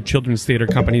the Children's Theater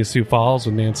Company of Sioux Falls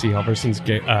with Nancy Halverson's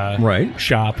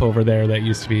shop over there that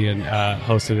used to be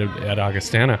hosted at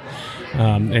Augustana.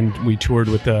 And we toured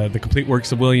with the complete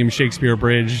works of William Shakespeare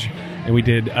Bridge, and we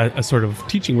did a sort of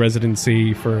teaching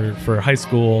residency for high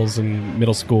schools and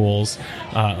middle schools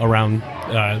around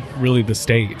really the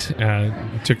state.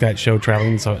 Took that show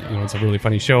traveling, so it's a really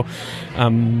funny show.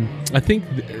 I think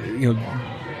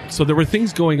so there were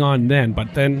things going on then,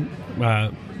 but then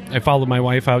I followed my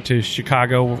wife out to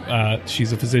Chicago.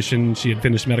 She's a physician. She had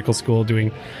finished medical school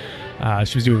she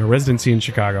was doing a residency in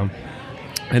Chicago.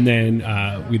 And then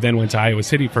we then went to Iowa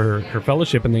City for her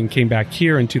fellowship, and then came back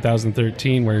here in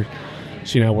 2013, where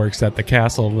she now works at the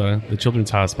Castle, the Children's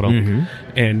Hospital.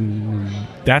 And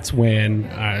that's when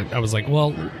I was like,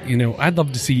 well, I'd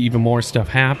love to see even more stuff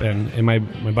happen. And my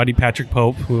buddy Patrick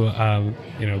Pope, who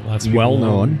lots of well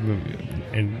known,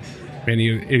 and many,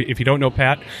 if you don't know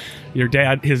Pat,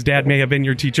 his dad may have been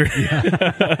your teacher.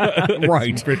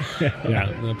 Right.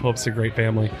 The Pope's a great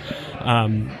family.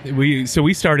 We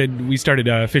started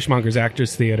Fishmonger's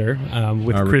Actors Theater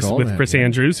with Chris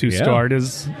Andrews, who starred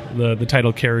as the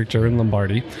title character in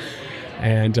Lombardi,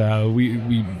 and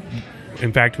we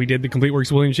in fact we did the Complete Works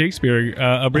of William Shakespeare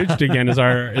abridged again as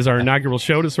our inaugural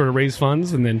show to sort of raise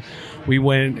funds, and then we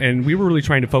went and we were really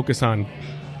trying to focus on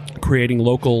creating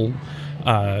local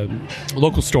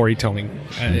storytelling,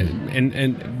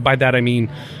 and by that I mean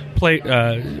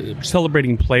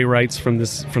celebrating playwrights from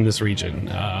this region,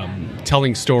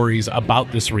 telling stories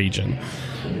about this region.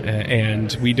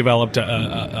 And we developed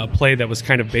a play that was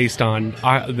kind of based on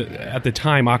at the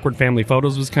time Awkward Family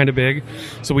Photos was kind of big,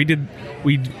 so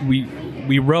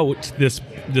we wrote this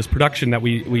production that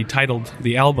we titled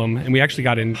The Album, and we actually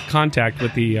got in contact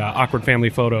with the Awkward Family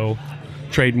Photo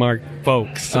trademark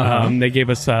folks. They gave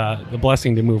us the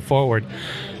blessing to move forward.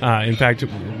 In fact,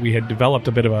 we had developed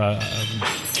a bit of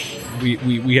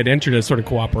we had entered a sort of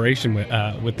cooperation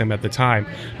with them at the time,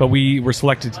 but we were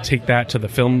selected to take that to the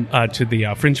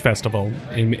Fringe Festival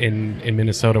in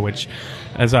Minnesota, which,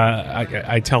 as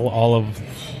I tell all of.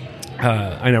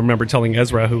 I remember telling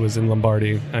Ezra, who was in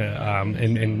Lombardi,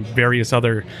 and various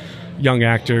other young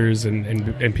actors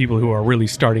and people who are really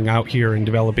starting out here and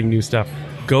developing new stuff,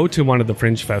 go to one of the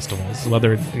Fringe festivals.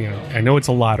 Whether I know it's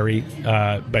a lottery,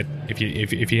 but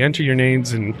if you enter your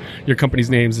names and your company's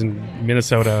names in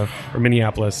Minnesota or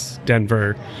Minneapolis,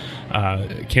 Denver,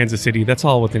 Kansas City, that's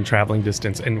all within traveling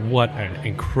distance. And what an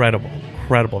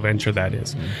incredible venture that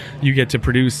is. You get to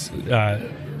produce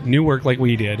new work like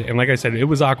we did, and like I said, it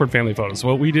was Awkward Family Photos. So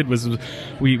what we did was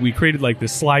we created like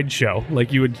this slideshow,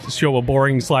 like you would show a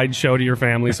boring slideshow to your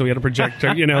family. So we had a projector,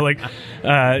 and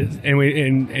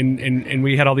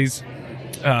we had all these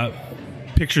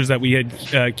pictures that we had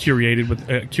curated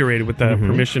with the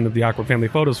permission of the Awkward Family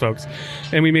Photos folks,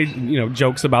 and we made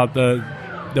jokes about the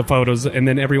photos, and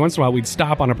then every once in a while we'd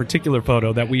stop on a particular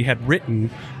photo that we had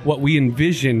written what we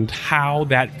envisioned how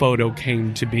that photo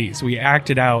came to be. So we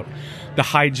acted out the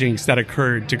hijinks that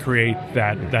occurred to create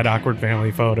that Awkward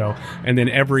Family Photo, and then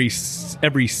every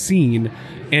scene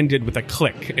ended with a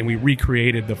click, and we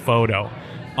recreated the photo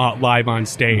live on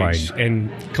stage,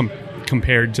 and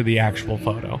compared to the actual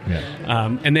photo.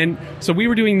 And then so we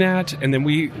were doing that, and then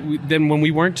then when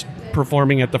we weren't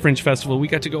performing at the Fringe Festival, we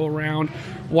got to go around,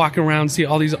 walk around, see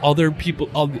all these other people,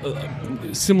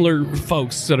 similar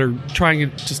folks that are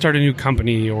trying to start a new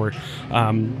company or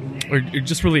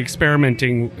just really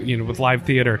experimenting, with live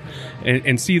theater,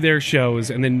 and see their shows,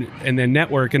 and then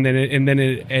network, and then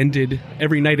it ended.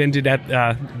 Every night ended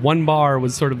at one bar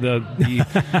was sort of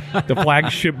the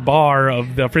flagship bar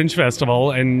of the Fringe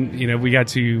Festival, and we got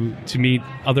to meet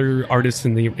other artists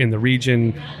in the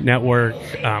region, network,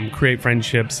 create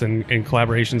friendships and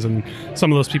collaborations, and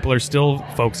some of those people are still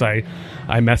folks I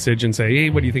message and say, hey,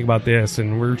 what do you think about this?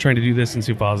 And we're trying to do this in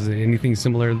Sioux Falls. Is anything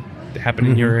similar happen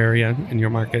in your area, in your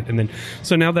market? And then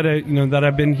so now that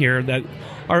I've been here, that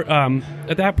our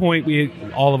at that point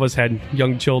all of us had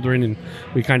young children, and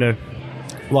we kind of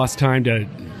lost time to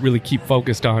really keep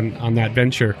focused on that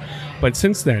venture. But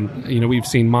since then, we've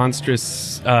seen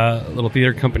Monstrous little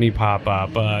theater company pop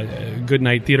up. Good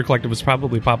Night Theater Collective was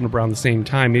probably popping up around the same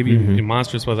time. Maybe even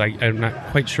Monstrous was. I'm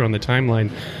not quite sure on the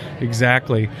timeline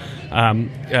exactly.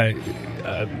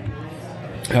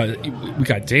 we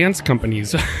got dance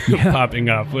companies popping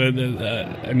up.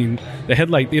 I mean, the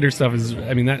Headlight Theater stuff is.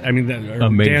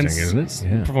 Amazing, dance isn't it?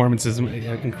 Yeah. Performances,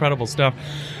 incredible stuff.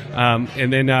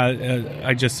 And then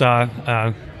I just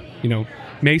saw,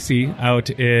 Macy out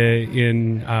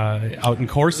in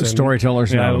Corson,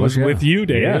 Storytellers Anonymous, with you,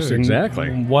 Dave. Yes, And exactly.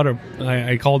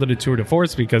 I called it a tour de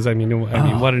force because what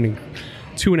an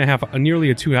 2.5, nearly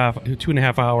a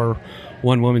 2.5 hour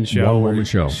one-woman show. One-woman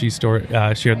show. She shared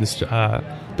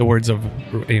the words of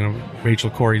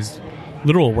Rachel Corey's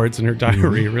literal words in her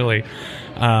diary, really,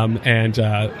 and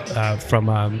that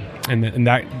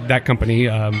company,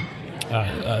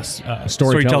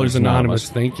 Storytellers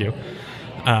Anonymous. Thank you.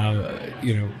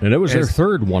 And it was their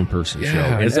third one-person show,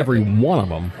 and every one of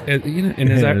them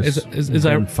has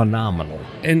been phenomenal.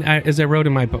 And as I wrote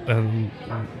in my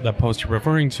that post you're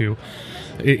referring to,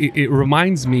 it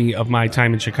reminds me of my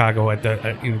time in Chicago at the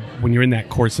when you're in that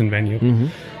Corson venue,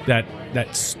 that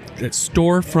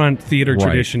storefront theater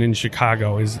tradition in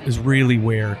Chicago is really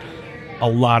where a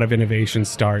lot of innovation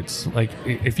starts. Like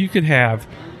if you could have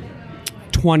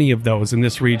 20 of those in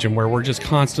this region where we're just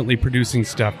constantly producing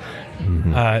stuff,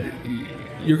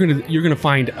 you're gonna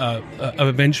find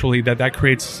eventually that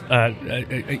creates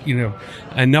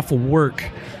enough work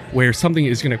where something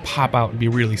is going to pop out and be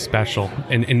really special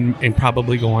and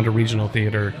probably go on to regional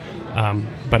theater.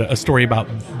 But a story about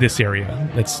this area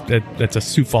that's a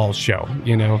Sioux Falls show.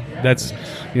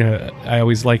 I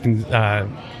always liken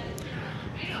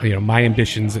my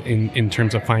ambitions in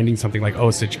terms of finding something like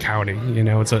Osage County.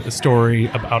 It's a story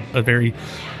about a very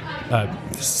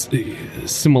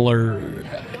similar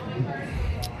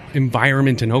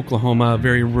environment in Oklahoma,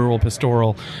 very rural,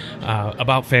 pastoral,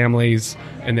 about families,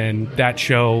 and then that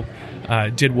show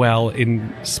did well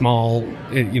in small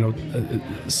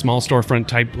storefront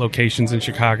type locations in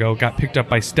Chicago. Got picked up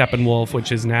by Steppenwolf,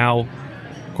 which is now,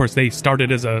 of course, they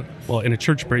started as in a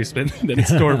church basement, then a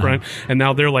storefront, and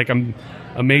now they're like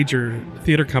a major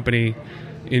theater company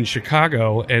in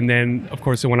Chicago, and then of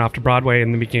course it went off to Broadway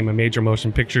and then became a major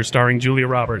motion picture starring Julia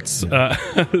Roberts.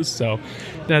 So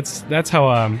that's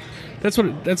how that's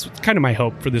kind of my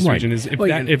hope for this region is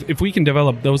if we can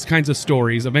develop those kinds of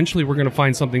stories, eventually we're going to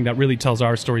find something that really tells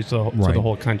our stories to the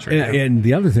whole country. And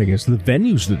the other thing is the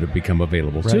venues that have become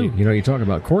available too. You talk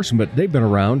about Corson, but they've been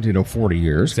around 40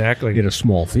 years exactly in a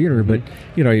small theater. But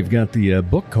you've got the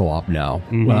book co-op now,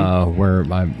 where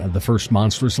the first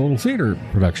Monstrous Little Theater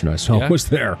production I saw was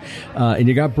there, and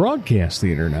you got Broadcast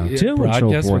Theater now too, and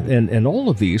so forth, and all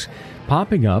of these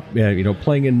popping up,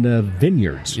 playing in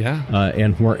vineyards,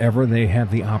 and wherever they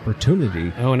have the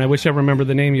opportunity. Oh, and I wish I remember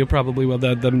the name. You probably will.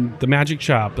 The Magic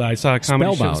Shop. I saw a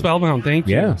comedy show. Spellbound. Thank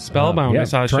you. Yeah, Spellbound. I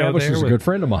saw a Travis show there. Is a good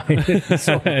friend of mine,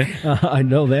 so I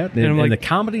know that. And the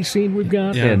comedy scene we've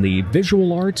got, and the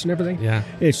visual arts and everything. Yeah,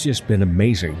 it's just been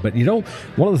amazing. But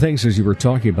one of the things as you were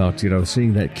talking about,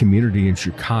 seeing that community in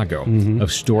Chicago of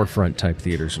storefront type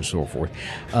theaters and so forth,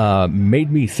 made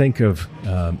me think of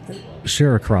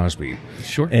Sarah Crosby.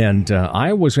 Sure. And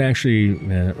I was actually,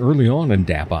 early on in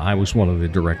DAPA, I was one of the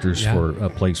directors for A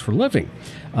Place for Living,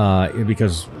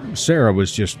 because Sarah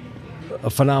was just a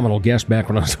phenomenal guest back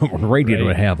when I was on radio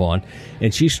to have on.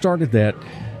 And she started that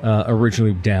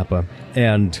originally with DAPA.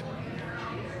 And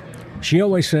she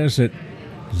always says that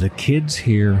the kids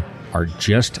here are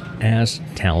just as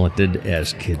talented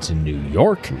as kids in New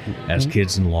York, as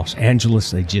kids in Los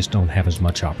Angeles. They just don't have as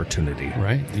much opportunity.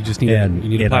 Right. You just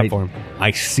need a platform.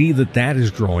 I see that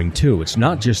is growing too. It's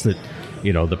not just that,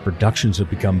 the productions have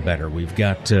become better. We've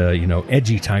got,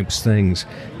 edgy types things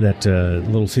that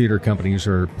little theater companies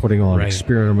are putting on,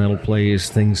 experimental plays,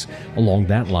 things along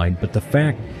that line. But the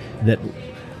fact that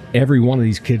every one of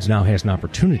these kids now has an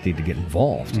opportunity to get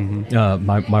involved.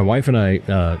 My wife and I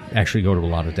actually go to a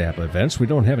lot of DAPA events. We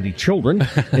don't have any children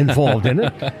involved in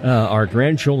it. Our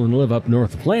grandchildren live up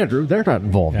north of Landrew. They're not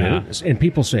involved in it. And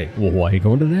people say, well, why are you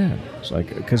going to that? It's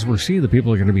like, because we're seeing the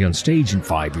people are going to be on stage in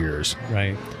 5 years.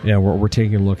 Right. Yeah, we're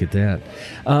taking a look at that.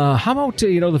 How about,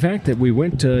 the fact that we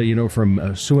went,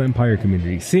 from Sioux Empire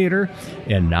Community Theater,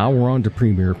 and now we're on to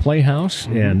Premier Playhouse,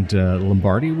 and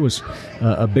Lombardi was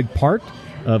a big part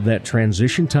of that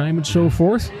transition time and so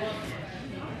forth.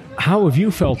 How have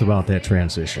you felt about that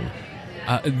transition?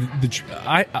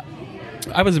 I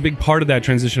was a big part of that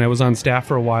transition. I was on staff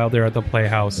for a while there at the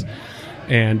Playhouse,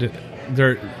 and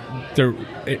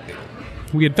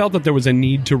we had felt that there was a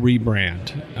need to rebrand.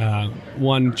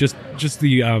 One, just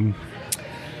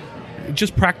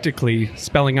practically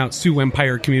spelling out Sioux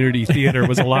Empire Community Theater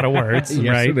was a lot of words,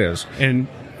 yes, right? It is. And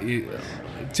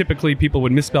typically people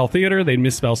would misspell theater, they'd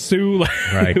misspell Sue.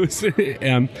 Right.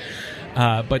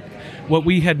 But what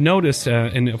we had noticed,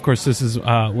 and of course this is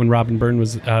when Robin Byrne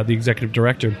was the executive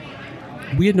director,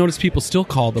 we had noticed people still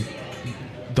call the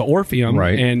Orpheum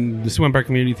and the Sioux Empire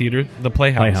Community Theater the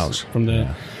Playhouse. From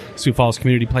the Sioux Falls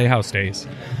Community Playhouse days.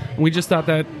 And we just thought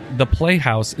that the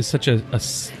Playhouse is such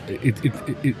it's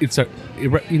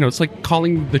like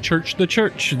calling the church the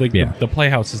church. Like the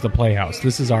Playhouse is the Playhouse.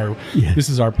 This is our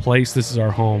place. This is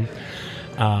our home.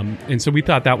 And so we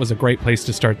thought that was a great place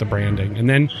to start the branding. And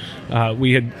then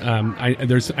we had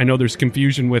I know there's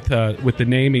confusion with the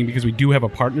naming because we do have a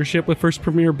partnership with First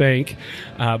Premier Bank,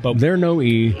 but they're no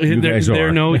E.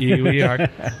 They're no E. We are.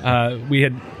 We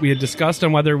had discussed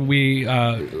on whether we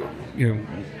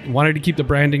wanted to keep the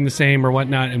branding the same or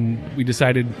whatnot, and we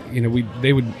decided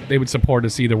they would support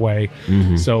us either way.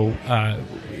 Mm-hmm. So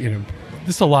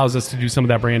this allows us to do some of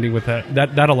that branding with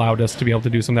that allowed us to be able to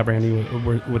do some of that branding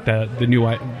with the new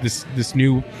this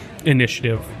new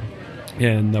initiative.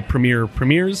 And the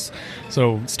premieres.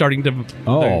 So starting to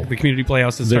the Community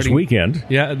Playhouse is this starting weekend.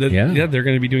 Yeah, they're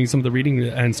going to be doing some of the reading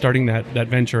and starting that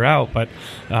venture out, but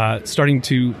starting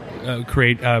to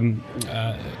create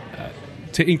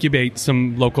to incubate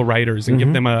some local writers and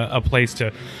give them a place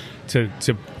to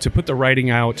put the writing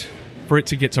out, for it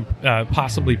to get to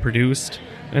possibly produced,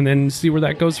 and then see where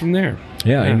that goes from there.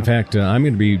 Yeah. In fact, I'm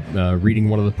going to be reading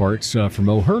one of the parts from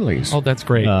Mo Hurley's. Oh, that's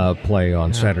great. Play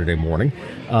on Saturday morning.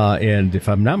 And if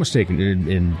I'm not mistaken,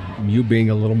 in you being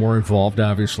a little more involved,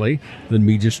 obviously, than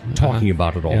me just talking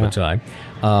about it all the time.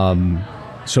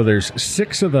 So there's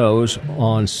 6 of those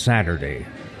on Saturday,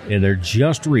 and they're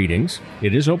just readings.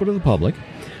 It is open to the public.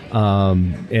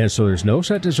 And so there's no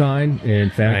set design. In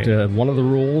fact, one of the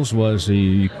rules was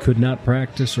you could not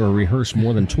practice or rehearse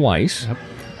more than twice. Yep.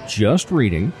 Just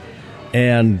reading.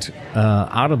 And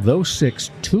out of those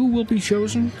 6, 2 will be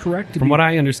chosen, correct? From what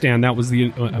I understand, that was the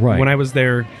when I was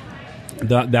there,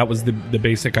 that was the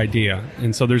basic idea.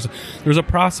 And so there's a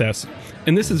process,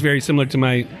 and this is very similar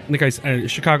to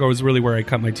Chicago is really where I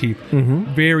cut my teeth.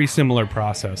 Mm-hmm. Very similar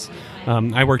process.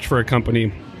 I worked for a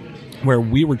company where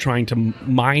we were trying to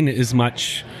mine as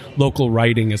much local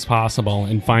writing as possible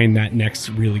and find that next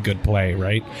really good play,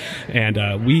 right? And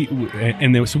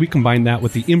so we combined that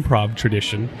with the improv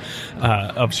tradition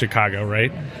of Chicago,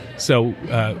 right? So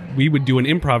we would do an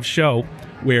improv show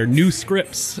where new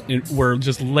scripts were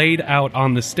just laid out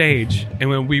on the stage, and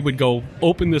when we would go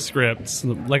open the scripts,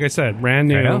 like I said, brand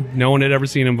new, no one had ever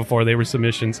seen them before, they were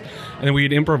submissions, and then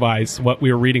we'd improvise what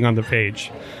we were reading on the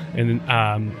page, and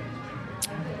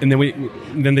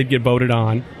then they'd get voted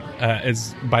on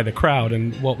as by the crowd,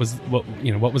 and what was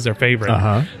their favorite,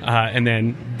 and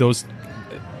then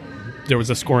there was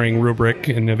a scoring rubric,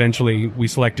 and eventually we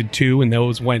selected 2, and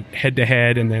those went head to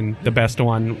head, and then the best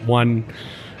one won.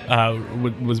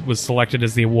 Was selected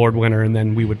as the award winner, and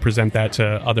then we would present that to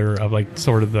other of like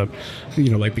sort of the,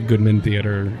 like the Goodman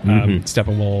Theater,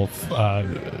 Steppenwolf,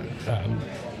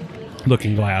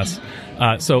 Looking Glass.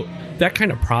 So that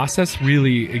kind of process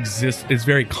really is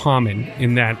very common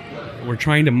in that we're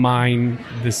trying to mine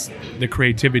the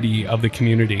creativity of the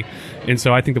community, and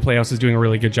so I think the Playhouse is doing a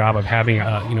really good job of having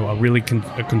a really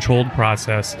controlled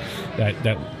process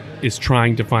that is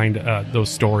trying to find those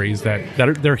stories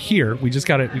they're here. We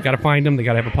gotta find them. They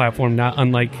gotta have a platform. Not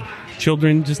unlike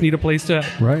children, just need a place to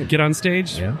get on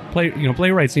stage. Yeah.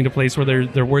 Playwrights need a place where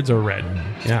their words are read.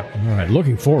 Yeah. All right.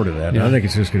 Looking forward to that. Yeah. I think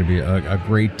it's just going to be a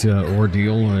great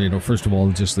ordeal. First of all,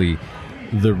 just the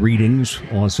readings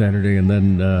on Saturday, and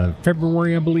then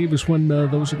February, I believe, is when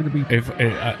those are going to be.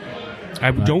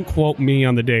 Don't quote me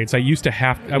on the dates. I used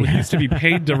to be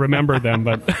paid to remember them,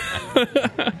 but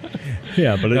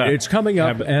yeah, but it's coming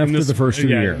up after the first of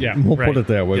the year. Yeah, we'll put it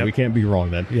that way. Yep. We can't be wrong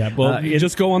then. Yeah, well,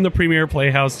 just go on the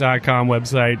premierplayhouse.com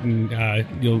website, and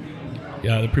you'll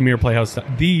the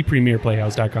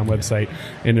premierplayhouse.com website,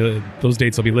 and those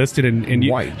dates will be listed, and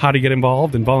how to get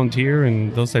involved and volunteer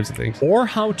and those types of things, or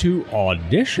how to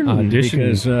audition.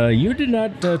 Because you did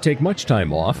not take much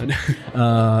time off.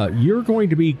 You're going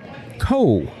to be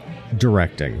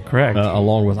co-directing, correct,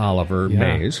 along with Oliver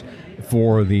Mays,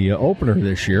 for the opener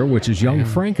this year, which is Young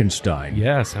Frankenstein.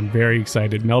 Yes, I'm very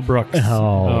excited. Mel Brooks.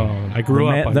 I grew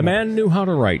up on the man knew how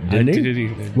to write, didn't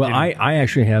he? Well, I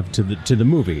actually have to the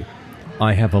movie.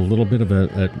 I have a little bit of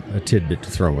a tidbit to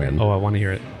throw in. Oh, I want to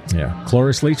hear it. Yeah,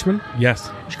 Cloris Leachman.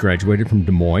 Yes, she graduated from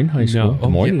Des Moines High School. Des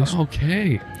Moines.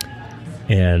 Okay.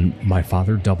 And my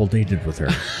father double dated with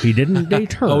her. He didn't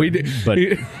date her. Oh, he did. But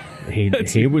He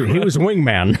was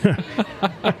wingman.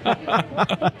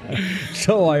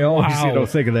 So I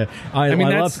always think of that. I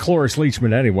love Cloris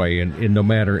Leachman anyway, and no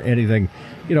matter anything,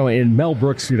 in Mel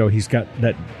Brooks, he's got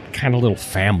that kind of little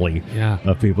family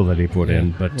of people that he put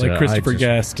in, but like Christopher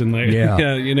Guest and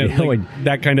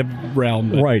that kind of realm,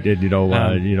 but, right? And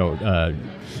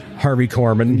Harvey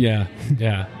Korman,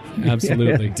 yeah.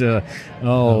 Absolutely. And,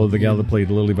 the gal that played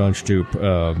Lily Von Stoop,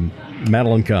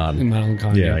 Madeline Kahn.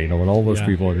 Yeah, and all those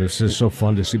people. This is so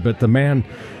fun to see. But the man,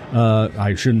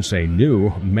 I shouldn't say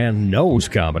man knows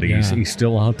comedy. Yeah. He's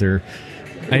still out there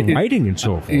writing and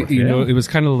so forth. It was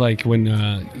kind of like when,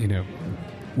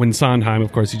 when Sondheim,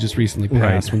 of course, he just recently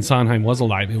passed. Right. When Sondheim was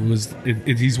alive,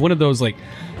 he's one of those, like,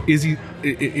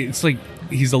 it's like,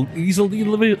 he's a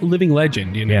living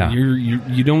legend.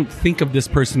 You don't think of this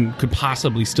person could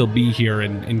possibly still be here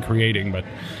and creating, but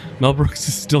Mel Brooks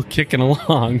is still kicking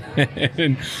along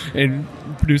and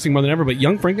producing more than ever. But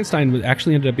Young Frankenstein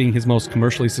actually ended up being his most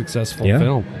commercially successful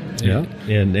film. Yeah,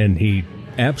 and he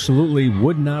absolutely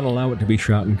would not allow it to be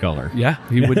shot in color. Yeah,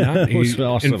 he would not. It was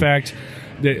awesome. In fact,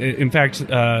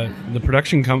 the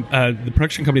production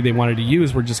company they wanted to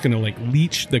use were just going to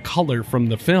leach the color from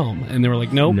the film, and they were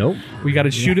like, "Nope. We got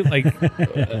to shoot it like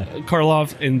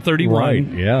Karloff in 31, right?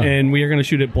 Yeah, and we are going to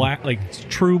shoot it black, like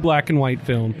true black and white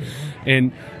film."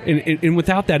 And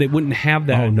without that, it wouldn't have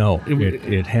that. Oh no!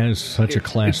 It has such a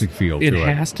classic feel to it. It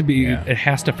has to be. Yeah. It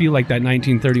has to feel like that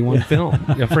 1931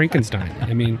 film, Frankenstein.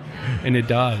 And it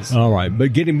does. All right,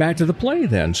 but getting back to the play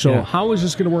then. So how is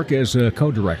this going to work as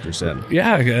co-directors then?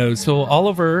 Yeah. So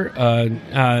Oliver,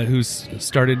 who's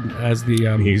started as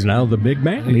the he's now the big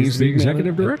man. He's the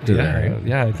executive director there.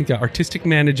 Yeah, I think artistic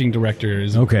managing director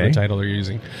is the title they're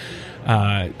using.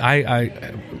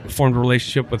 I formed a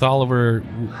relationship with Oliver.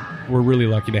 We're really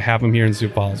lucky to have him here in Sioux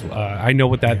Falls. I know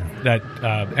what that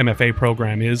MFA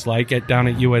program is like down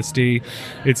at USD.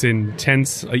 It's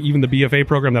intense. Even the BFA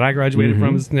program that I graduated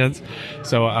from is intense.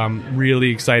 So I'm really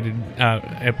excited.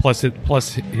 And plus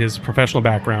his professional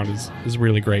background is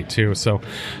really great too. So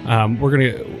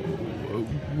we're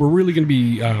really gonna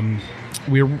be.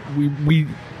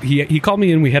 He called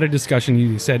me in. We had a discussion.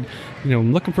 He said,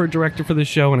 I'm looking for a director for this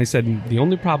show. And I said, the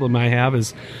only problem I have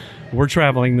is we're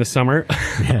traveling this summer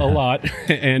a lot,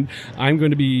 and I'm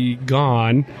going to be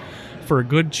gone for a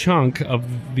good chunk of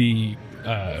the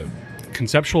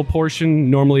conceptual portion.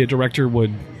 Normally, a director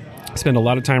would spend a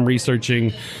lot of time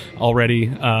researching already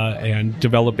and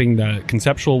developing the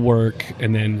conceptual work,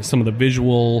 and then some of the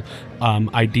visual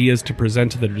ideas to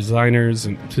present to the designers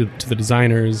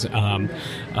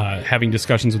having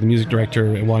discussions with the music director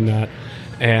and whatnot,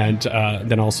 and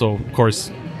then also, of course,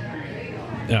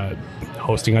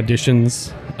 hosting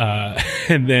auditions,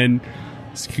 and then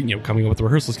coming up with the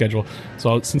rehearsal schedule.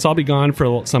 So since I'll be gone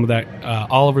for some of that,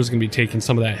 Oliver's going to be taking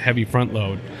some of that heavy front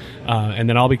load, and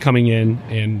then I'll be coming in,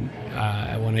 and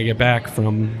when I get back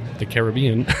from the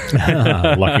Caribbean,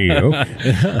 lucky you,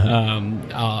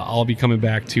 I'll be coming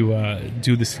back to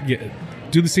do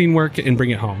the scene work and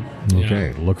bring it home.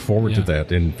 Okay, look forward to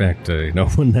that. In fact,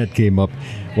 when that came up,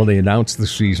 when they announced the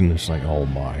season, it's like, oh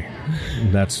my,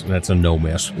 that's a no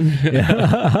miss.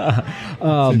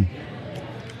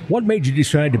 What made you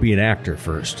decide to be an actor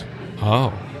first?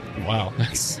 Oh, wow,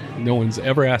 no one's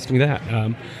ever asked me that.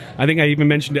 I think I even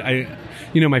mentioned it.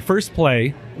 My first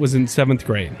play was in 7th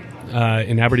grade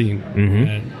in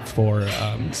Aberdeen for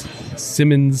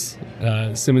Simmons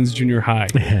Junior High.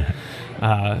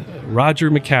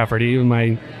 Roger McCafferty,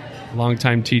 my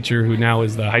longtime teacher, who now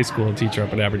is the high school teacher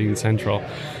up at Aberdeen Central,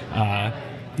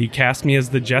 he cast me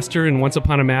as the jester in Once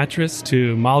Upon a Mattress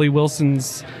to Molly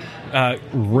Wilson's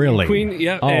really? Queen.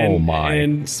 Yeah. Oh my!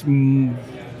 And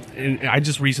I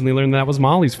just recently learned that was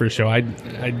Molly's first show. I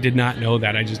did not know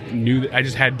that. I just knew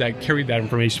that. I carried that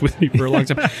information with me for a long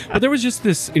time. But there was just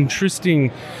this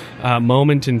interesting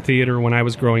moment in theater when I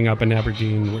was growing up in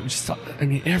Aberdeen. Where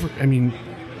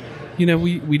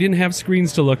we didn't have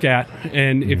screens to look at,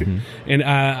 and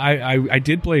I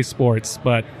did play sports,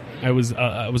 but I was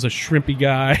a shrimpy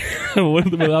guy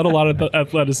without a lot of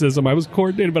athleticism. I was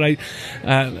coordinated, but I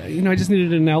just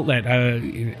needed an outlet.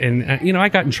 I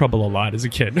got in trouble a lot as a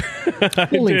kid.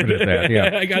 We'll leave it at that.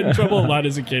 Yeah, I got in trouble a lot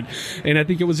as a kid, and I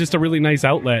think it was just a really nice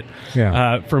outlet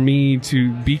for me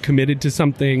to be committed to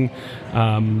something.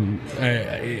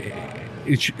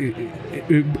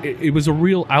 It was a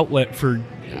real outlet for.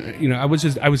 I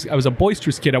was a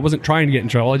boisterous kid. I wasn't trying to get in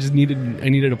trouble. I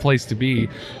needed a place to be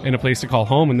and a place to call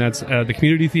home, and that's the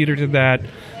community theater did that.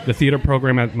 The theater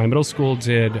program at my middle school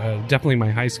did, definitely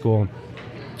my high school,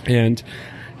 and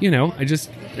I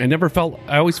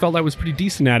always felt I was pretty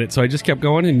decent at it, so I just kept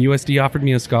going. And USD offered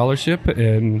me a scholarship,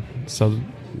 and so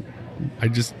I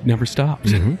just never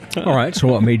stopped. All right. So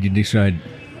what made you decide,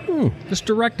 this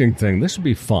directing thing, this would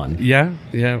be fun? Yeah.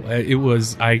 It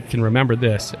was, I can remember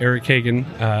this. Eric Hagen,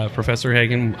 Professor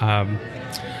Hagen, I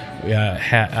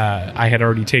had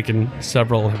already taken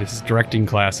several of his directing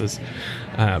classes,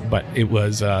 but it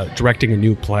was directing a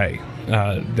new play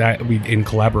that we, in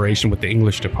collaboration with the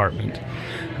English department.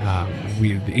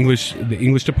 The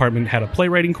English department had a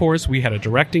playwriting course. We had a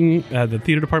directing. The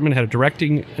theater department had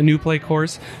a new play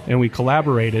course, and we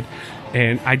collaborated.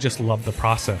 And I just loved the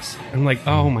process. I'm like,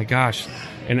 oh my gosh!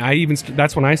 And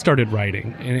that's when I started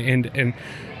writing, and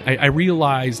I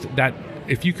realized that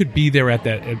if you could be there at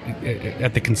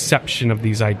the conception of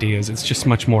these ideas, it's just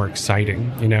much more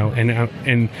exciting,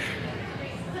 and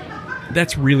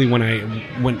that's really when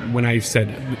I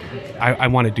said I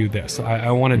want to do this.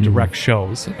 I want to direct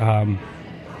shows,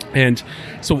 and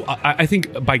so I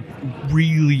think by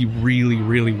really, really,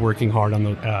 really working hard on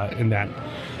that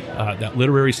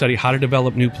literary study, how to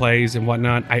develop new plays and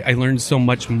whatnot, I learned so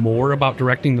much more about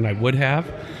directing than I would have.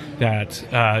 That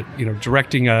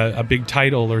directing a big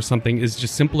title or something is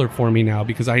just simpler for me now,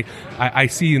 because I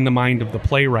see in the mind of the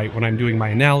playwright when I'm doing my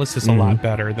analysis a lot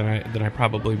better than I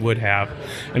probably would have,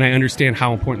 and I understand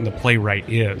how important the playwright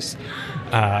is,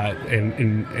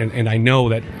 and I know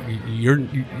that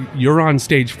you're on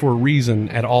stage for a reason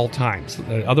at all times.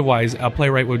 Otherwise, a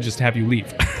playwright would just have you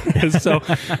leave. so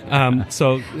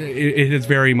it has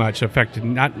very much affected.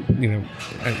 Not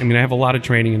I have a lot of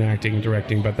training in acting and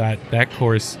directing, but that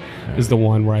course is the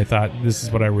one where I thought, this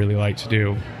is what I really like to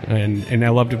do, and I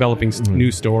love developing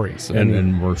new stories.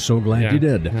 And we're so glad you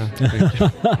did. Yeah,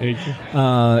 thank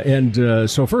you.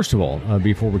 So first of all,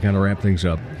 before we kind of wrap things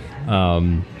up,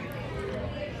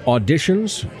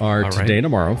 auditions are today and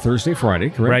tomorrow, Thursday,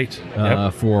 Friday, correct?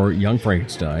 Right. For Young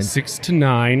Frankenstein. 6 to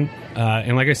 9.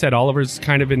 And like I said, Oliver's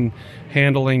kind of been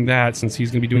handling that since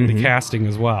he's going to be doing the casting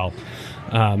as well.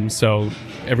 So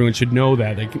everyone should know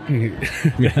that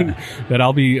that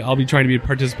I'll be trying to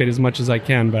participate as much as I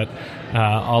can, but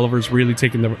Oliver's really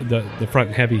taking the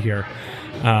front heavy here.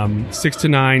 6 to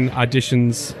 9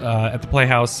 auditions at the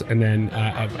Playhouse, and then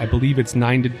I believe it's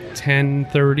 9 to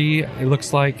 10:30. It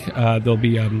looks like there'll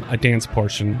be a dance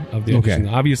portion of the audition.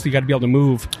 Obviously, you got to be able to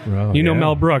move.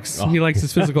 Mel Brooks, he likes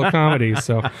his physical comedy,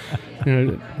 so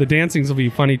the dancings will be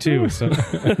funny too. So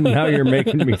now you're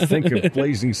making me think of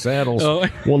Blazing Saddles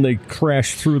when they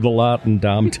crash through the lot in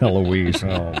Dom DeLuise.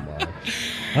 Oh my.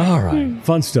 All right.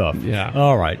 Fun stuff. Yeah.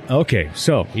 All right. Okay.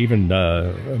 So even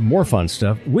more fun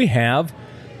stuff.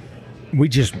 We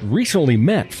just recently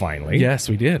met, finally. Yes,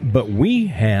 we did. But we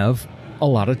have a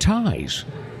lot of ties.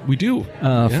 We do.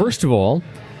 First of all,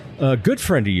 a good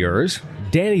friend of yours,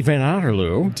 Danny Van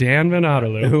Otterloo. Dan Van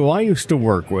Otterloo. Who I used to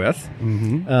work with.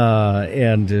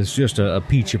 And is just a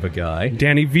peach of a guy.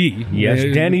 Danny V. Yes,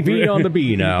 Danny V on the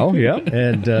B now. Yeah.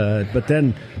 And but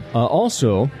then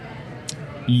also,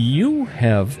 you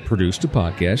have produced a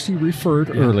podcast you referred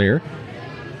earlier,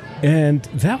 and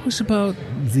that was about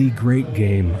the great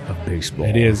game of baseball.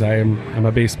 It is. I'm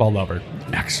a baseball lover.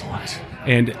 Excellent.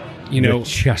 And the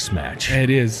chess match. It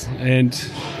is. And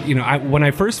when I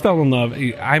first fell in love,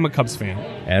 I'm a Cubs fan.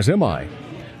 As am I.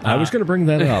 I was going to bring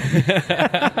that up.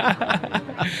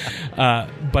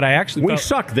 But I actually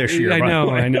suck this year. I know.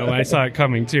 I saw it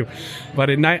coming too. But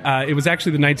it was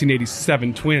actually the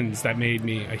 1987 Twins that made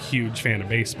me a huge fan of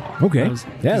baseball. Okay.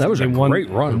 That was a great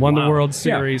run. Won the World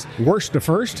Series. Yeah. Worst to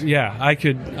first. Yeah, I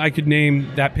could name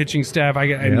that pitching staff.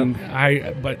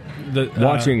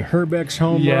 Watching Herbeck's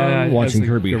home run, watching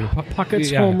Herbie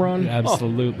Puckett's home run.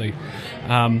 Absolutely.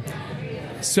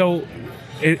 So.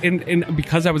 And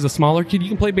because I was a smaller kid, you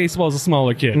can play baseball as a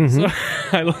smaller kid. So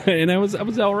I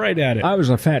was all right at it. I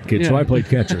was a fat kid, so I played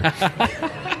catcher.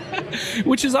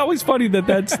 Which is always funny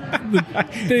that's the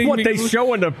thing. What they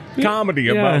show in the comedy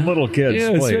about little kids.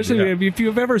 Yeah, especially if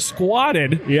you've ever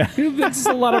squatted. Yeah. That's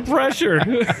a lot of pressure.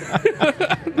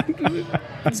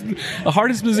 It's the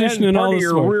hardest position in all the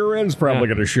sports. Your rear end's probably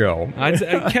going to show.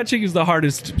 Catching is the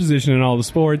hardest position in all the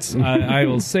sports. I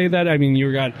will say that.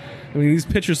 These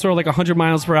pitchers throw like 100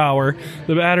 miles per hour.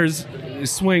 The batters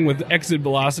swing with exit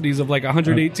velocities of like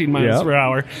 118 miles per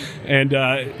hour, and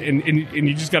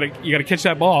you just gotta catch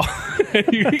that ball.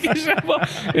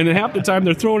 And then half the time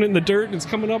they're throwing it in the dirt and it's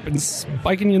coming up and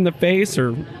spiking you in the face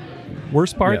or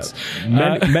worse parts.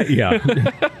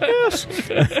 Yes.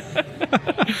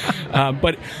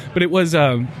 But it was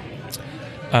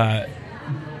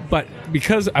but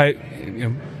because I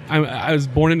was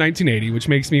born in 1980, which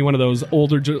makes me one of those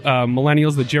older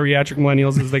millennials, the geriatric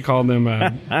millennials, as they call them,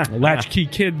 latchkey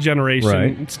kid generation.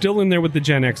 Right. Still in there with the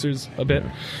Gen Xers a bit.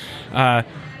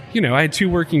 I had two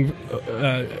working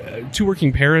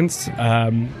parents,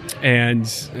 and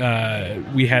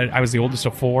I was the oldest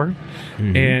of four,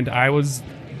 and I was,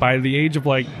 by the age of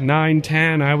like 9,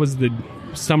 10, I was the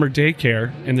summer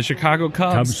daycare, and the Chicago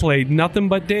Cubs played nothing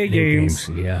but day games.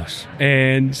 Yes.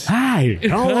 And hi,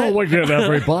 hello again,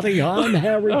 everybody. I'm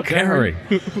Harry Carey.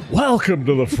 Welcome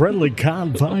to the friendly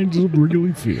confines of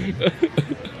Wrigley Field.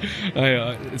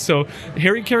 So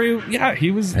Harry Carey,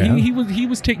 he was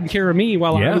taking care of me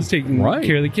while I was taking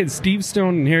care of the kids. Steve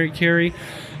Stone and Harry Carey.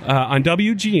 On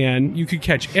WGN, you could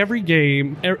catch every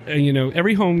game,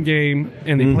 every home game,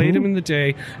 and they played them in the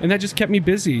day, and that just kept me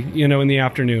busy, in the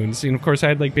afternoons. And of course, I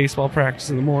had like baseball practice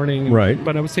in the morning,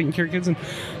 but I was taking care of kids,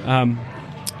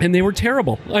 and they were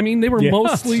terrible. I mean, they were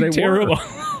mostly terrible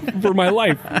for my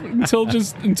life until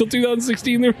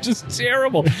 2016. They were just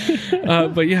terrible.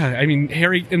 But yeah, I mean,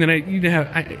 Harry, and then you'd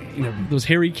have those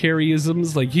Harry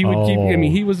Carey-isms. Like he would keep. I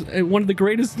mean, he was one of the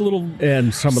greatest little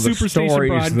and some of the Superstation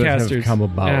stories that broadcasters have come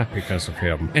about because of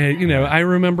him. And I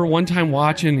remember one time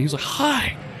watching. He's like,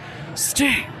 "Hi,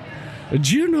 Steve. Did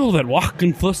you know that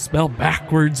walking foot spelled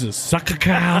backwards is suck a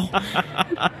cow?"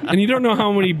 And you don't know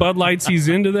how many Bud Lights he's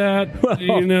into that.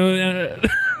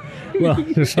 Well,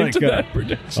 it's like that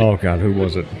prediction. Oh God, who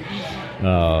was it?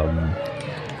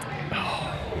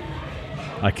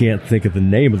 I can't think of the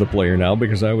name of the player now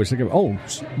because I was thinking,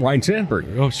 Ryan Sandberg.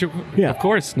 Oh, sure, of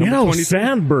course.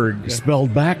 Sandberg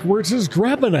spelled backwards is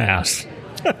Grebenass.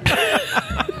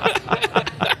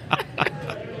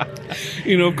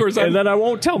 Of course. And then I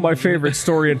won't tell my favorite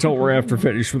story until we're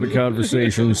finished with the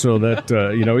conversation, so that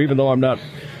even though I'm not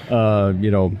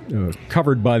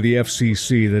covered by the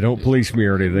FCC, they don't police me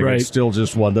or anything. Right. It's still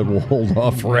just one that we'll hold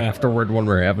off for afterward when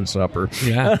we're having supper.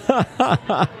 Yeah.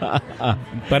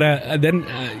 But then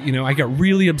I got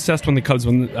really obsessed when the Cubs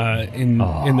in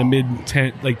the mid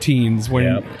teens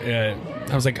when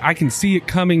I was like, I can see it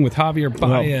coming with Javier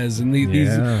Baez and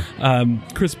these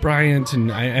Chris Bryant,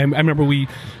 and I remember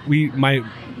my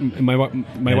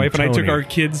wife and I took our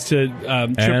kids to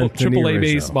AAA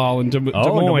baseball in Des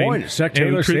Moines. Zach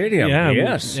Taylor Stadium.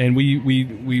 Yes. And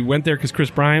we went there because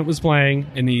Chris Bryant was playing,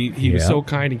 and he was so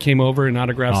kind and came over and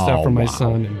autographed stuff for my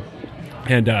son.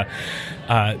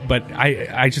 But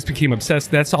I just became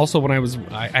obsessed. That's also when I had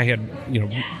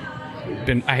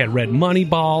read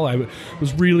Moneyball. I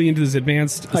was really into this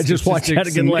advanced I just watched that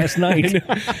again last night.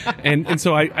 and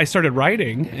so I started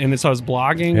writing, and so I was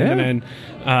blogging, and then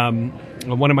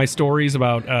one of my stories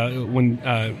about when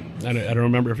I don't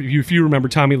remember if you remember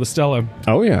Tommy LaStella.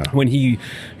 Oh yeah, when he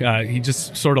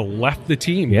just sort of left the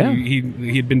team. Yeah,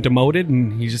 he had been demoted,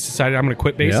 and he just decided, I'm going to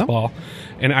quit baseball. Yeah.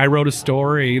 And I wrote a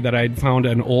story that I'd found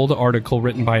an old article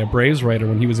written by a Braves writer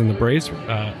when he was in the Braves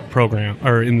program.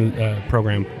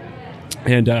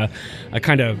 And I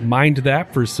kind of mined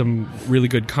that for some really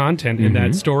good content, and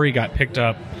that story got picked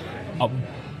up.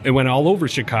 It went all over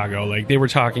Chicago. Like they were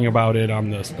talking about it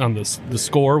on the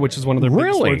Score, which is one of their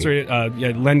big sports.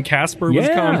 Len Casper was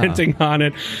commenting on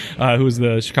it, who was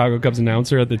the Chicago Cubs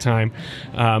announcer at the time,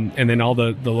 and then all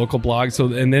the local blogs.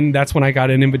 So, and then that's when I got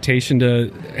an invitation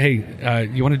to, hey,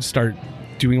 you wanted to start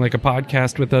doing like a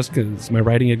podcast with us because my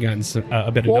writing had gotten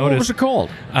a bit of notice. What was it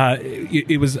called?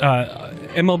 It was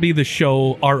MLB The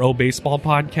Show RO Baseball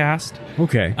Podcast.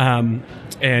 Okay.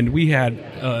 And we had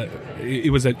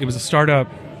it was a startup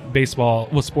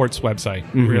sports website,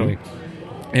 really,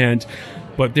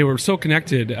 but they were so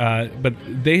connected. But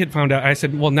they had found out. I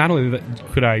said, well, not only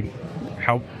could I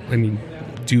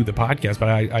do the podcast, but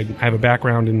I have a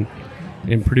background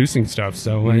in producing stuff,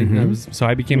 so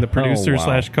I became the producer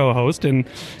 / co-host and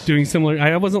doing similar.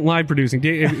 I wasn't live producing.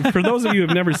 Dave, for those of you who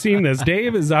have never seen this,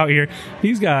 Dave is out here.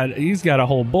 He's got a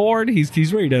whole board.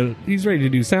 He's ready to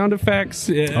do sound effects.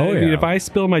 I mean, if I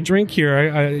spill my drink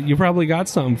here, you probably got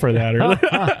something for that.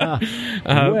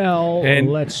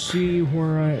 Let's see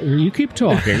where you keep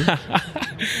talking.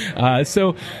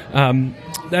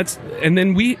 And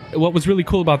then what was really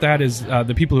cool about that is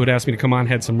the people who had asked me to come on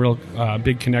had some real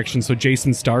big connections. So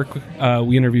Jason Stark,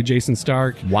 we interviewed Jason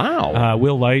Stark. Wow.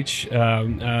 Will Leitch. There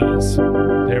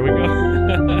we go.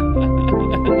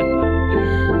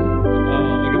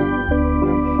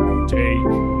 Take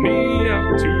me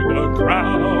out to the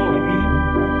ground.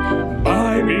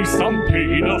 Buy me some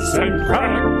peanuts and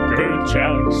Cracker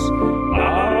Jacks.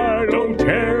 I don't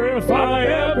care if I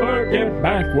ever get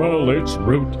back. Well, it's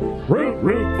root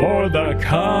for the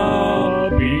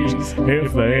Cubbies.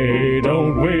 If they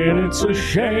don't win, it's a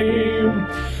shame.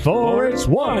 For it's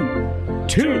 1,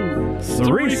 2,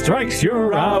 3 strikes,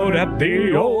 you're out at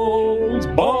the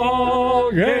old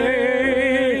ball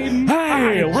game.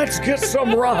 Hey, let's get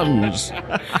some runs.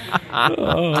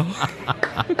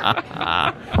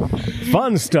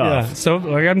 Fun stuff. Yeah. So,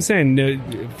 like I'm saying,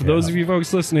 for those of you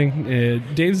folks listening,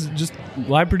 Dave's just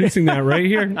live producing that right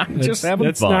here. Just having fun.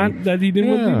 That's not that he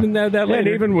didn't want even that later. And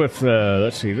even with,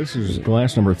 let's see, this is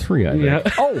glass number 3, I think. Yeah.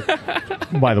 Oh,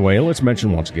 by the way, let's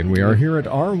mention once again, we are here at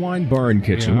Our Wine Bar and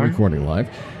Kitchen, recording live.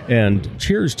 And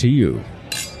cheers to you.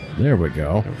 There we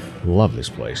go. Love this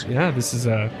place. Yeah, this is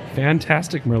a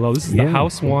fantastic Merlot. This is the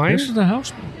house wine. This is the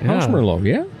house Merlot,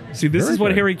 yeah. See, this is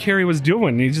what Harry Carey was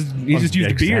doing. He just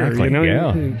used beer, you know?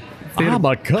 Yeah. I'm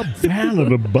a Cub fan of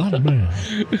the Bud Man.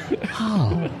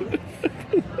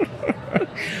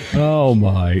 Oh,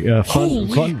 my.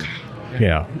 Fun.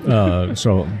 Yeah.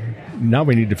 So now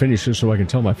we need to finish this so I can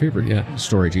tell my favorite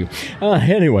story to you.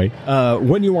 Anyway,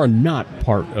 when you are not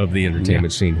part of the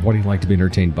entertainment scene, what do you like to be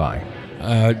entertained by?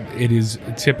 It is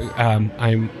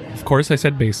of course I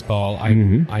said baseball.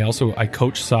 I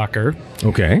coach soccer.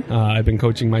 Okay. I've been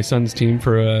coaching my son's team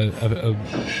for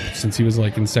since he was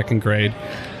like in second grade.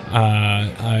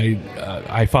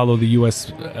 I follow the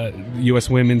U.S.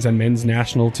 women's and men's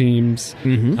national teams,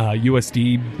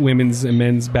 USD women's and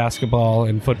men's basketball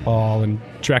and football and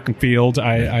track and field.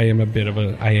 I am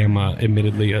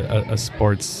admittedly a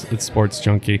sports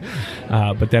junkie,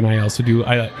 but then I also do.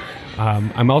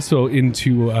 I'm also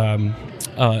into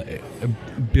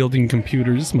building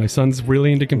computers. My son's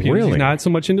really into computers. He's not so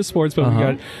much into sports, but we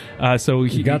got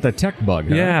he got the tech bug.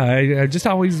 Huh? Yeah, I just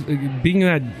always being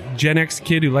that Gen X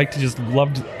kid who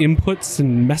loved inputs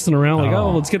and messing around.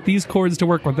 Like, let's get these chords to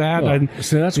work with that. Well,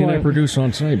 so that's why I produce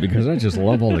on site, because I just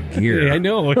love all the gear. Yeah, I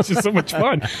know, it's just so much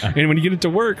fun. And when you get it to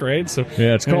work, right? So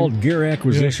yeah, it's called gear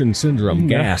acquisition syndrome.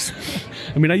 GAS.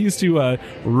 I mean, I used to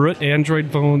root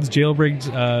Android phones, jailbreak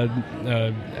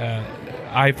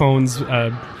iPhones.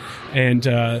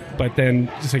 But then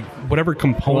just like whatever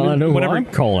component, I know whatever I'm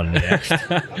calling next.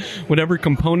 Whatever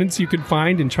components you could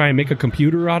find and try and make a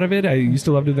computer out of it. I used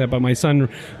to love to do that. But my son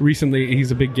recently,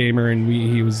 he's a big gamer, and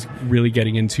he was really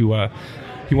getting into.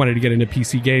 He wanted to get into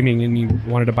PC gaming, and he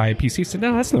wanted to buy a PC. He said,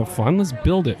 "No, that's no fun. Let's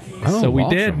build it." So we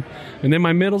did. And then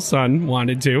my middle son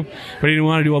wanted to, but he didn't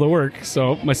want to do all the work.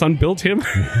 So my son built him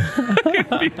a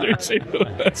computer too.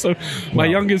 So my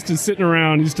youngest is sitting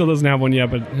around. He still doesn't have one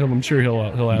yet, but I'm sure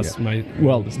he'll ask my.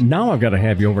 Well, now I've got to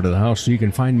have you over to the house so you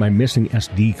can find my missing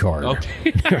SD card.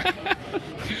 Okay.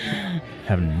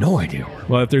 Have no idea.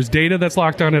 Well, if there's data that's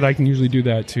locked on it, I can usually do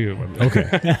that too. Okay.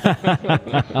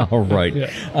 All right.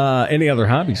 Yeah. Any other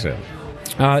hobbies then?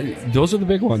 Those are the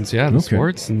big ones. Yeah, the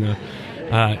sports and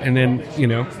then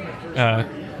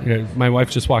my wife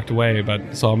just walked away,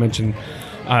 but so I'll mention.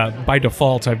 By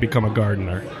default, I've become a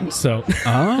gardener. So,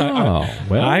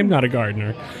 I'm not a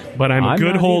gardener, but I'm a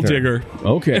good hole digger.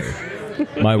 Okay.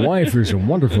 My wife is a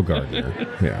wonderful gardener.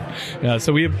 Yeah.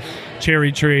 So we have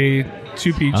cherry tree,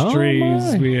 2 peach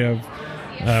trees. We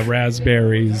have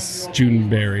raspberries, June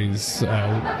berries.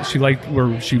 She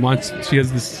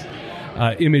has this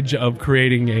image of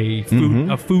creating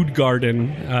a food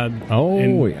garden.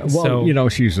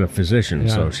 She's a physician,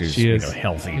 so she's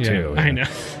healthy too. I know.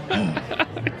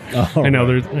 I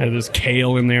know there's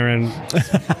kale in there and.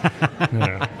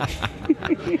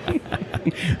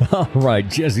 All right,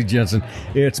 Jesse Jensen,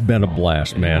 it's been a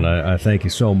blast, man. I thank you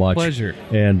so much. Pleasure.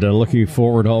 And looking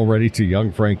forward already to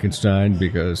Young Frankenstein,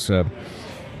 because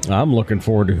I'm looking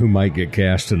forward to who might get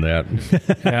cast in that.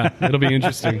 Yeah, it'll be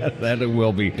interesting. That it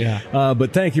will be. Yeah.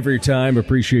 But thank you for your time.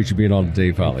 Appreciate you being on the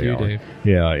Dave Holly Hour. Dave.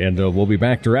 Yeah, and we'll be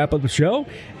back to wrap up the show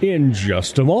in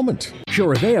just a moment.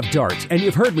 Sure, they have darts, and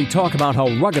you've heard me talk about how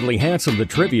ruggedly handsome the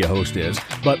trivia host is,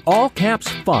 but all caps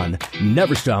fun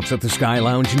never stops at the Sky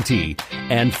Lounge and Tea.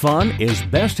 And fun is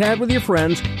best had with your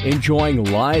friends enjoying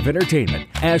live entertainment,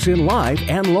 as in live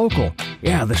and local.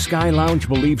 Yeah, the Sky Lounge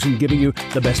believes in giving you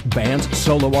the best bands,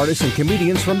 solo artists, and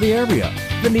comedians from the area.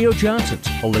 The Neo Johnsons,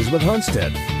 Elizabeth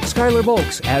Hunstead, Skylar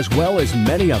Volks, as well as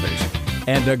many others.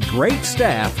 And a great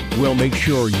staff will make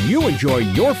sure you enjoy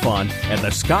your fun at the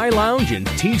Sky Lounge in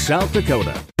Tea, South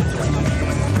Dakota.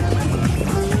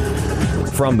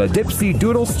 From the Dipsy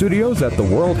Doodle Studios at the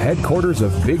world headquarters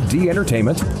of Big D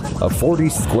Entertainment, a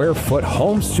 40-square-foot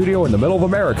home studio in the middle of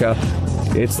America,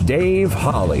 it's Dave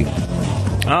Holly.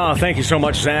 Thank you so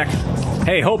much, Zach.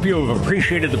 Hey, hope you have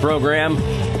appreciated the program.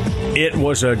 It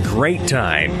was a great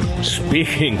time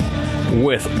speaking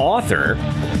with author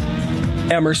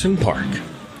Emerson Park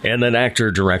and then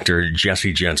actor-director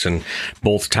Jesse Jensen.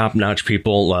 Both top-notch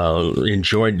people.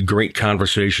 Enjoyed great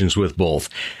conversations with both.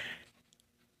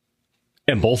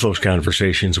 And both those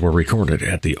conversations were recorded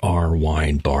at the R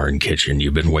Wine Bar and Kitchen.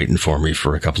 You've been waiting for me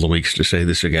for a couple of weeks to say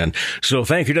this again. So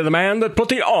thank you to the man that put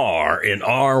the R in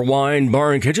R Wine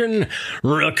Bar and Kitchen,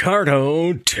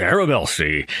 Ricardo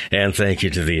Terabelsi. And thank you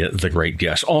to the great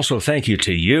guests. Also, thank you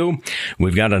to you.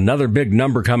 We've got another big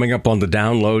number coming up on the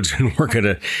downloads, and we're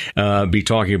going to be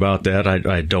talking about that.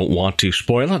 I don't want to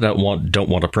spoil it. Don't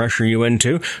want to pressure you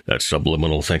into. That's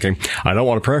subliminal thinking. I don't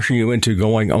want to pressure you into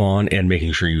going on and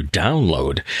making sure you download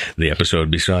the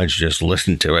episode besides just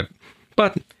listen to it.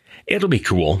 But it'll be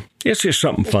cool. It's just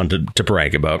something fun to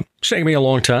brag about. It's taken me a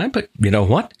long time, but you know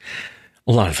what?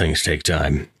 A lot of things take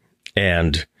time.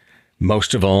 And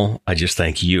most of all, I just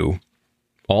thank you,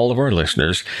 all of our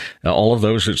listeners, all of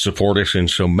those that support us in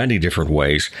so many different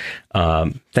ways.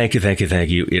 Thank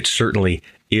you. It certainly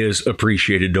is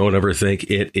appreciated. Don't ever think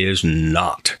it is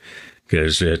not,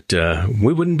 because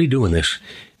we wouldn't be doing this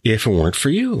if it weren't for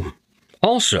you.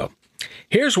 Also,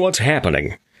 here's what's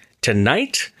happening.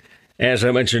 Tonight, as I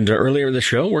mentioned earlier in the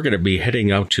show, we're going to be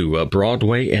heading out to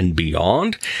Broadway and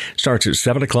beyond. Starts at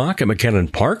 7 o'clock at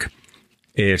McKinnon Park.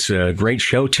 It's great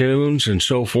show tunes and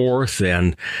so forth,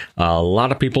 and a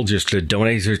lot of people just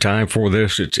donate their time for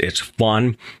this. It's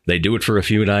fun. They do it for a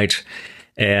few nights,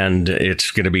 and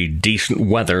it's going to be decent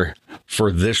weather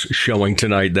for this showing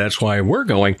tonight. That's why we're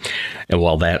going. And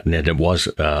it was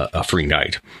a free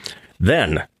night.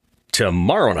 Then,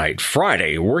 tomorrow night,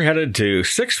 Friday, we're headed to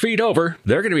 6 Feet Over.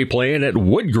 They're going to be playing at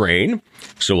Wood Grain,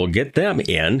 so we'll get them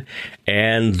in.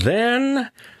 And then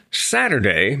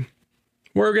Saturday,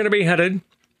 we're going to be headed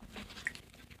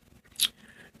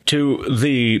to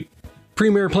the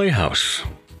Premier Playhouse.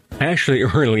 Actually,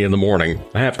 early in the morning.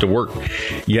 I have to work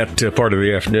yet part of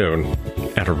the afternoon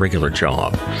at a regular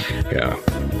job. Yeah.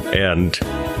 And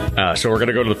so we're going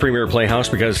to go to the Premier Playhouse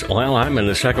because, well, I'm in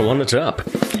the second one that's up.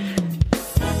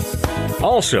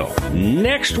 Also,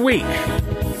 next week,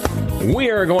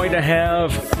 we are going to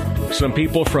have some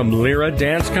people from Lyra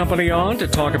Dance Company on to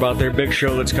talk about their big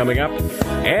show that's coming up.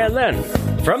 And then,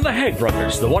 from the Haig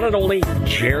brothers, the one and only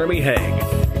Jeremy Haig.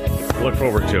 Look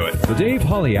forward to it. The Dave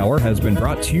Holly Hour has been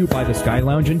brought to you by the Sky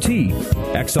Lounge and Tea,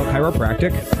 XL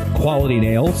Chiropractic, Quality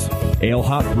Nails, Ale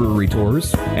Hop Brewery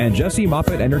Tours, and Jesse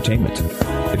Moffett Entertainment.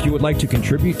 If you would like to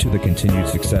contribute to the continued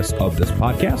success of this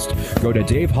podcast, go to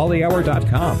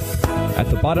DaveHollyHour.com. At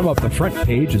the bottom of the front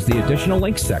page is the additional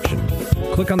links section.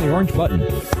 Click on the orange button,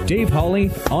 Dave Holly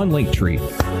on Linktree.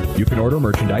 You can order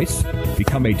merchandise,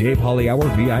 become a Dave Holly Hour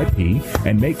VIP,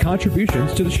 and make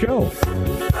contributions to the show.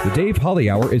 The Dave Holly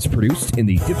Hour is produced in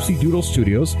the Dipsy Doodle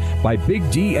Studios by Big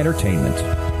D Entertainment.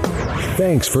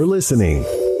 Thanks for listening.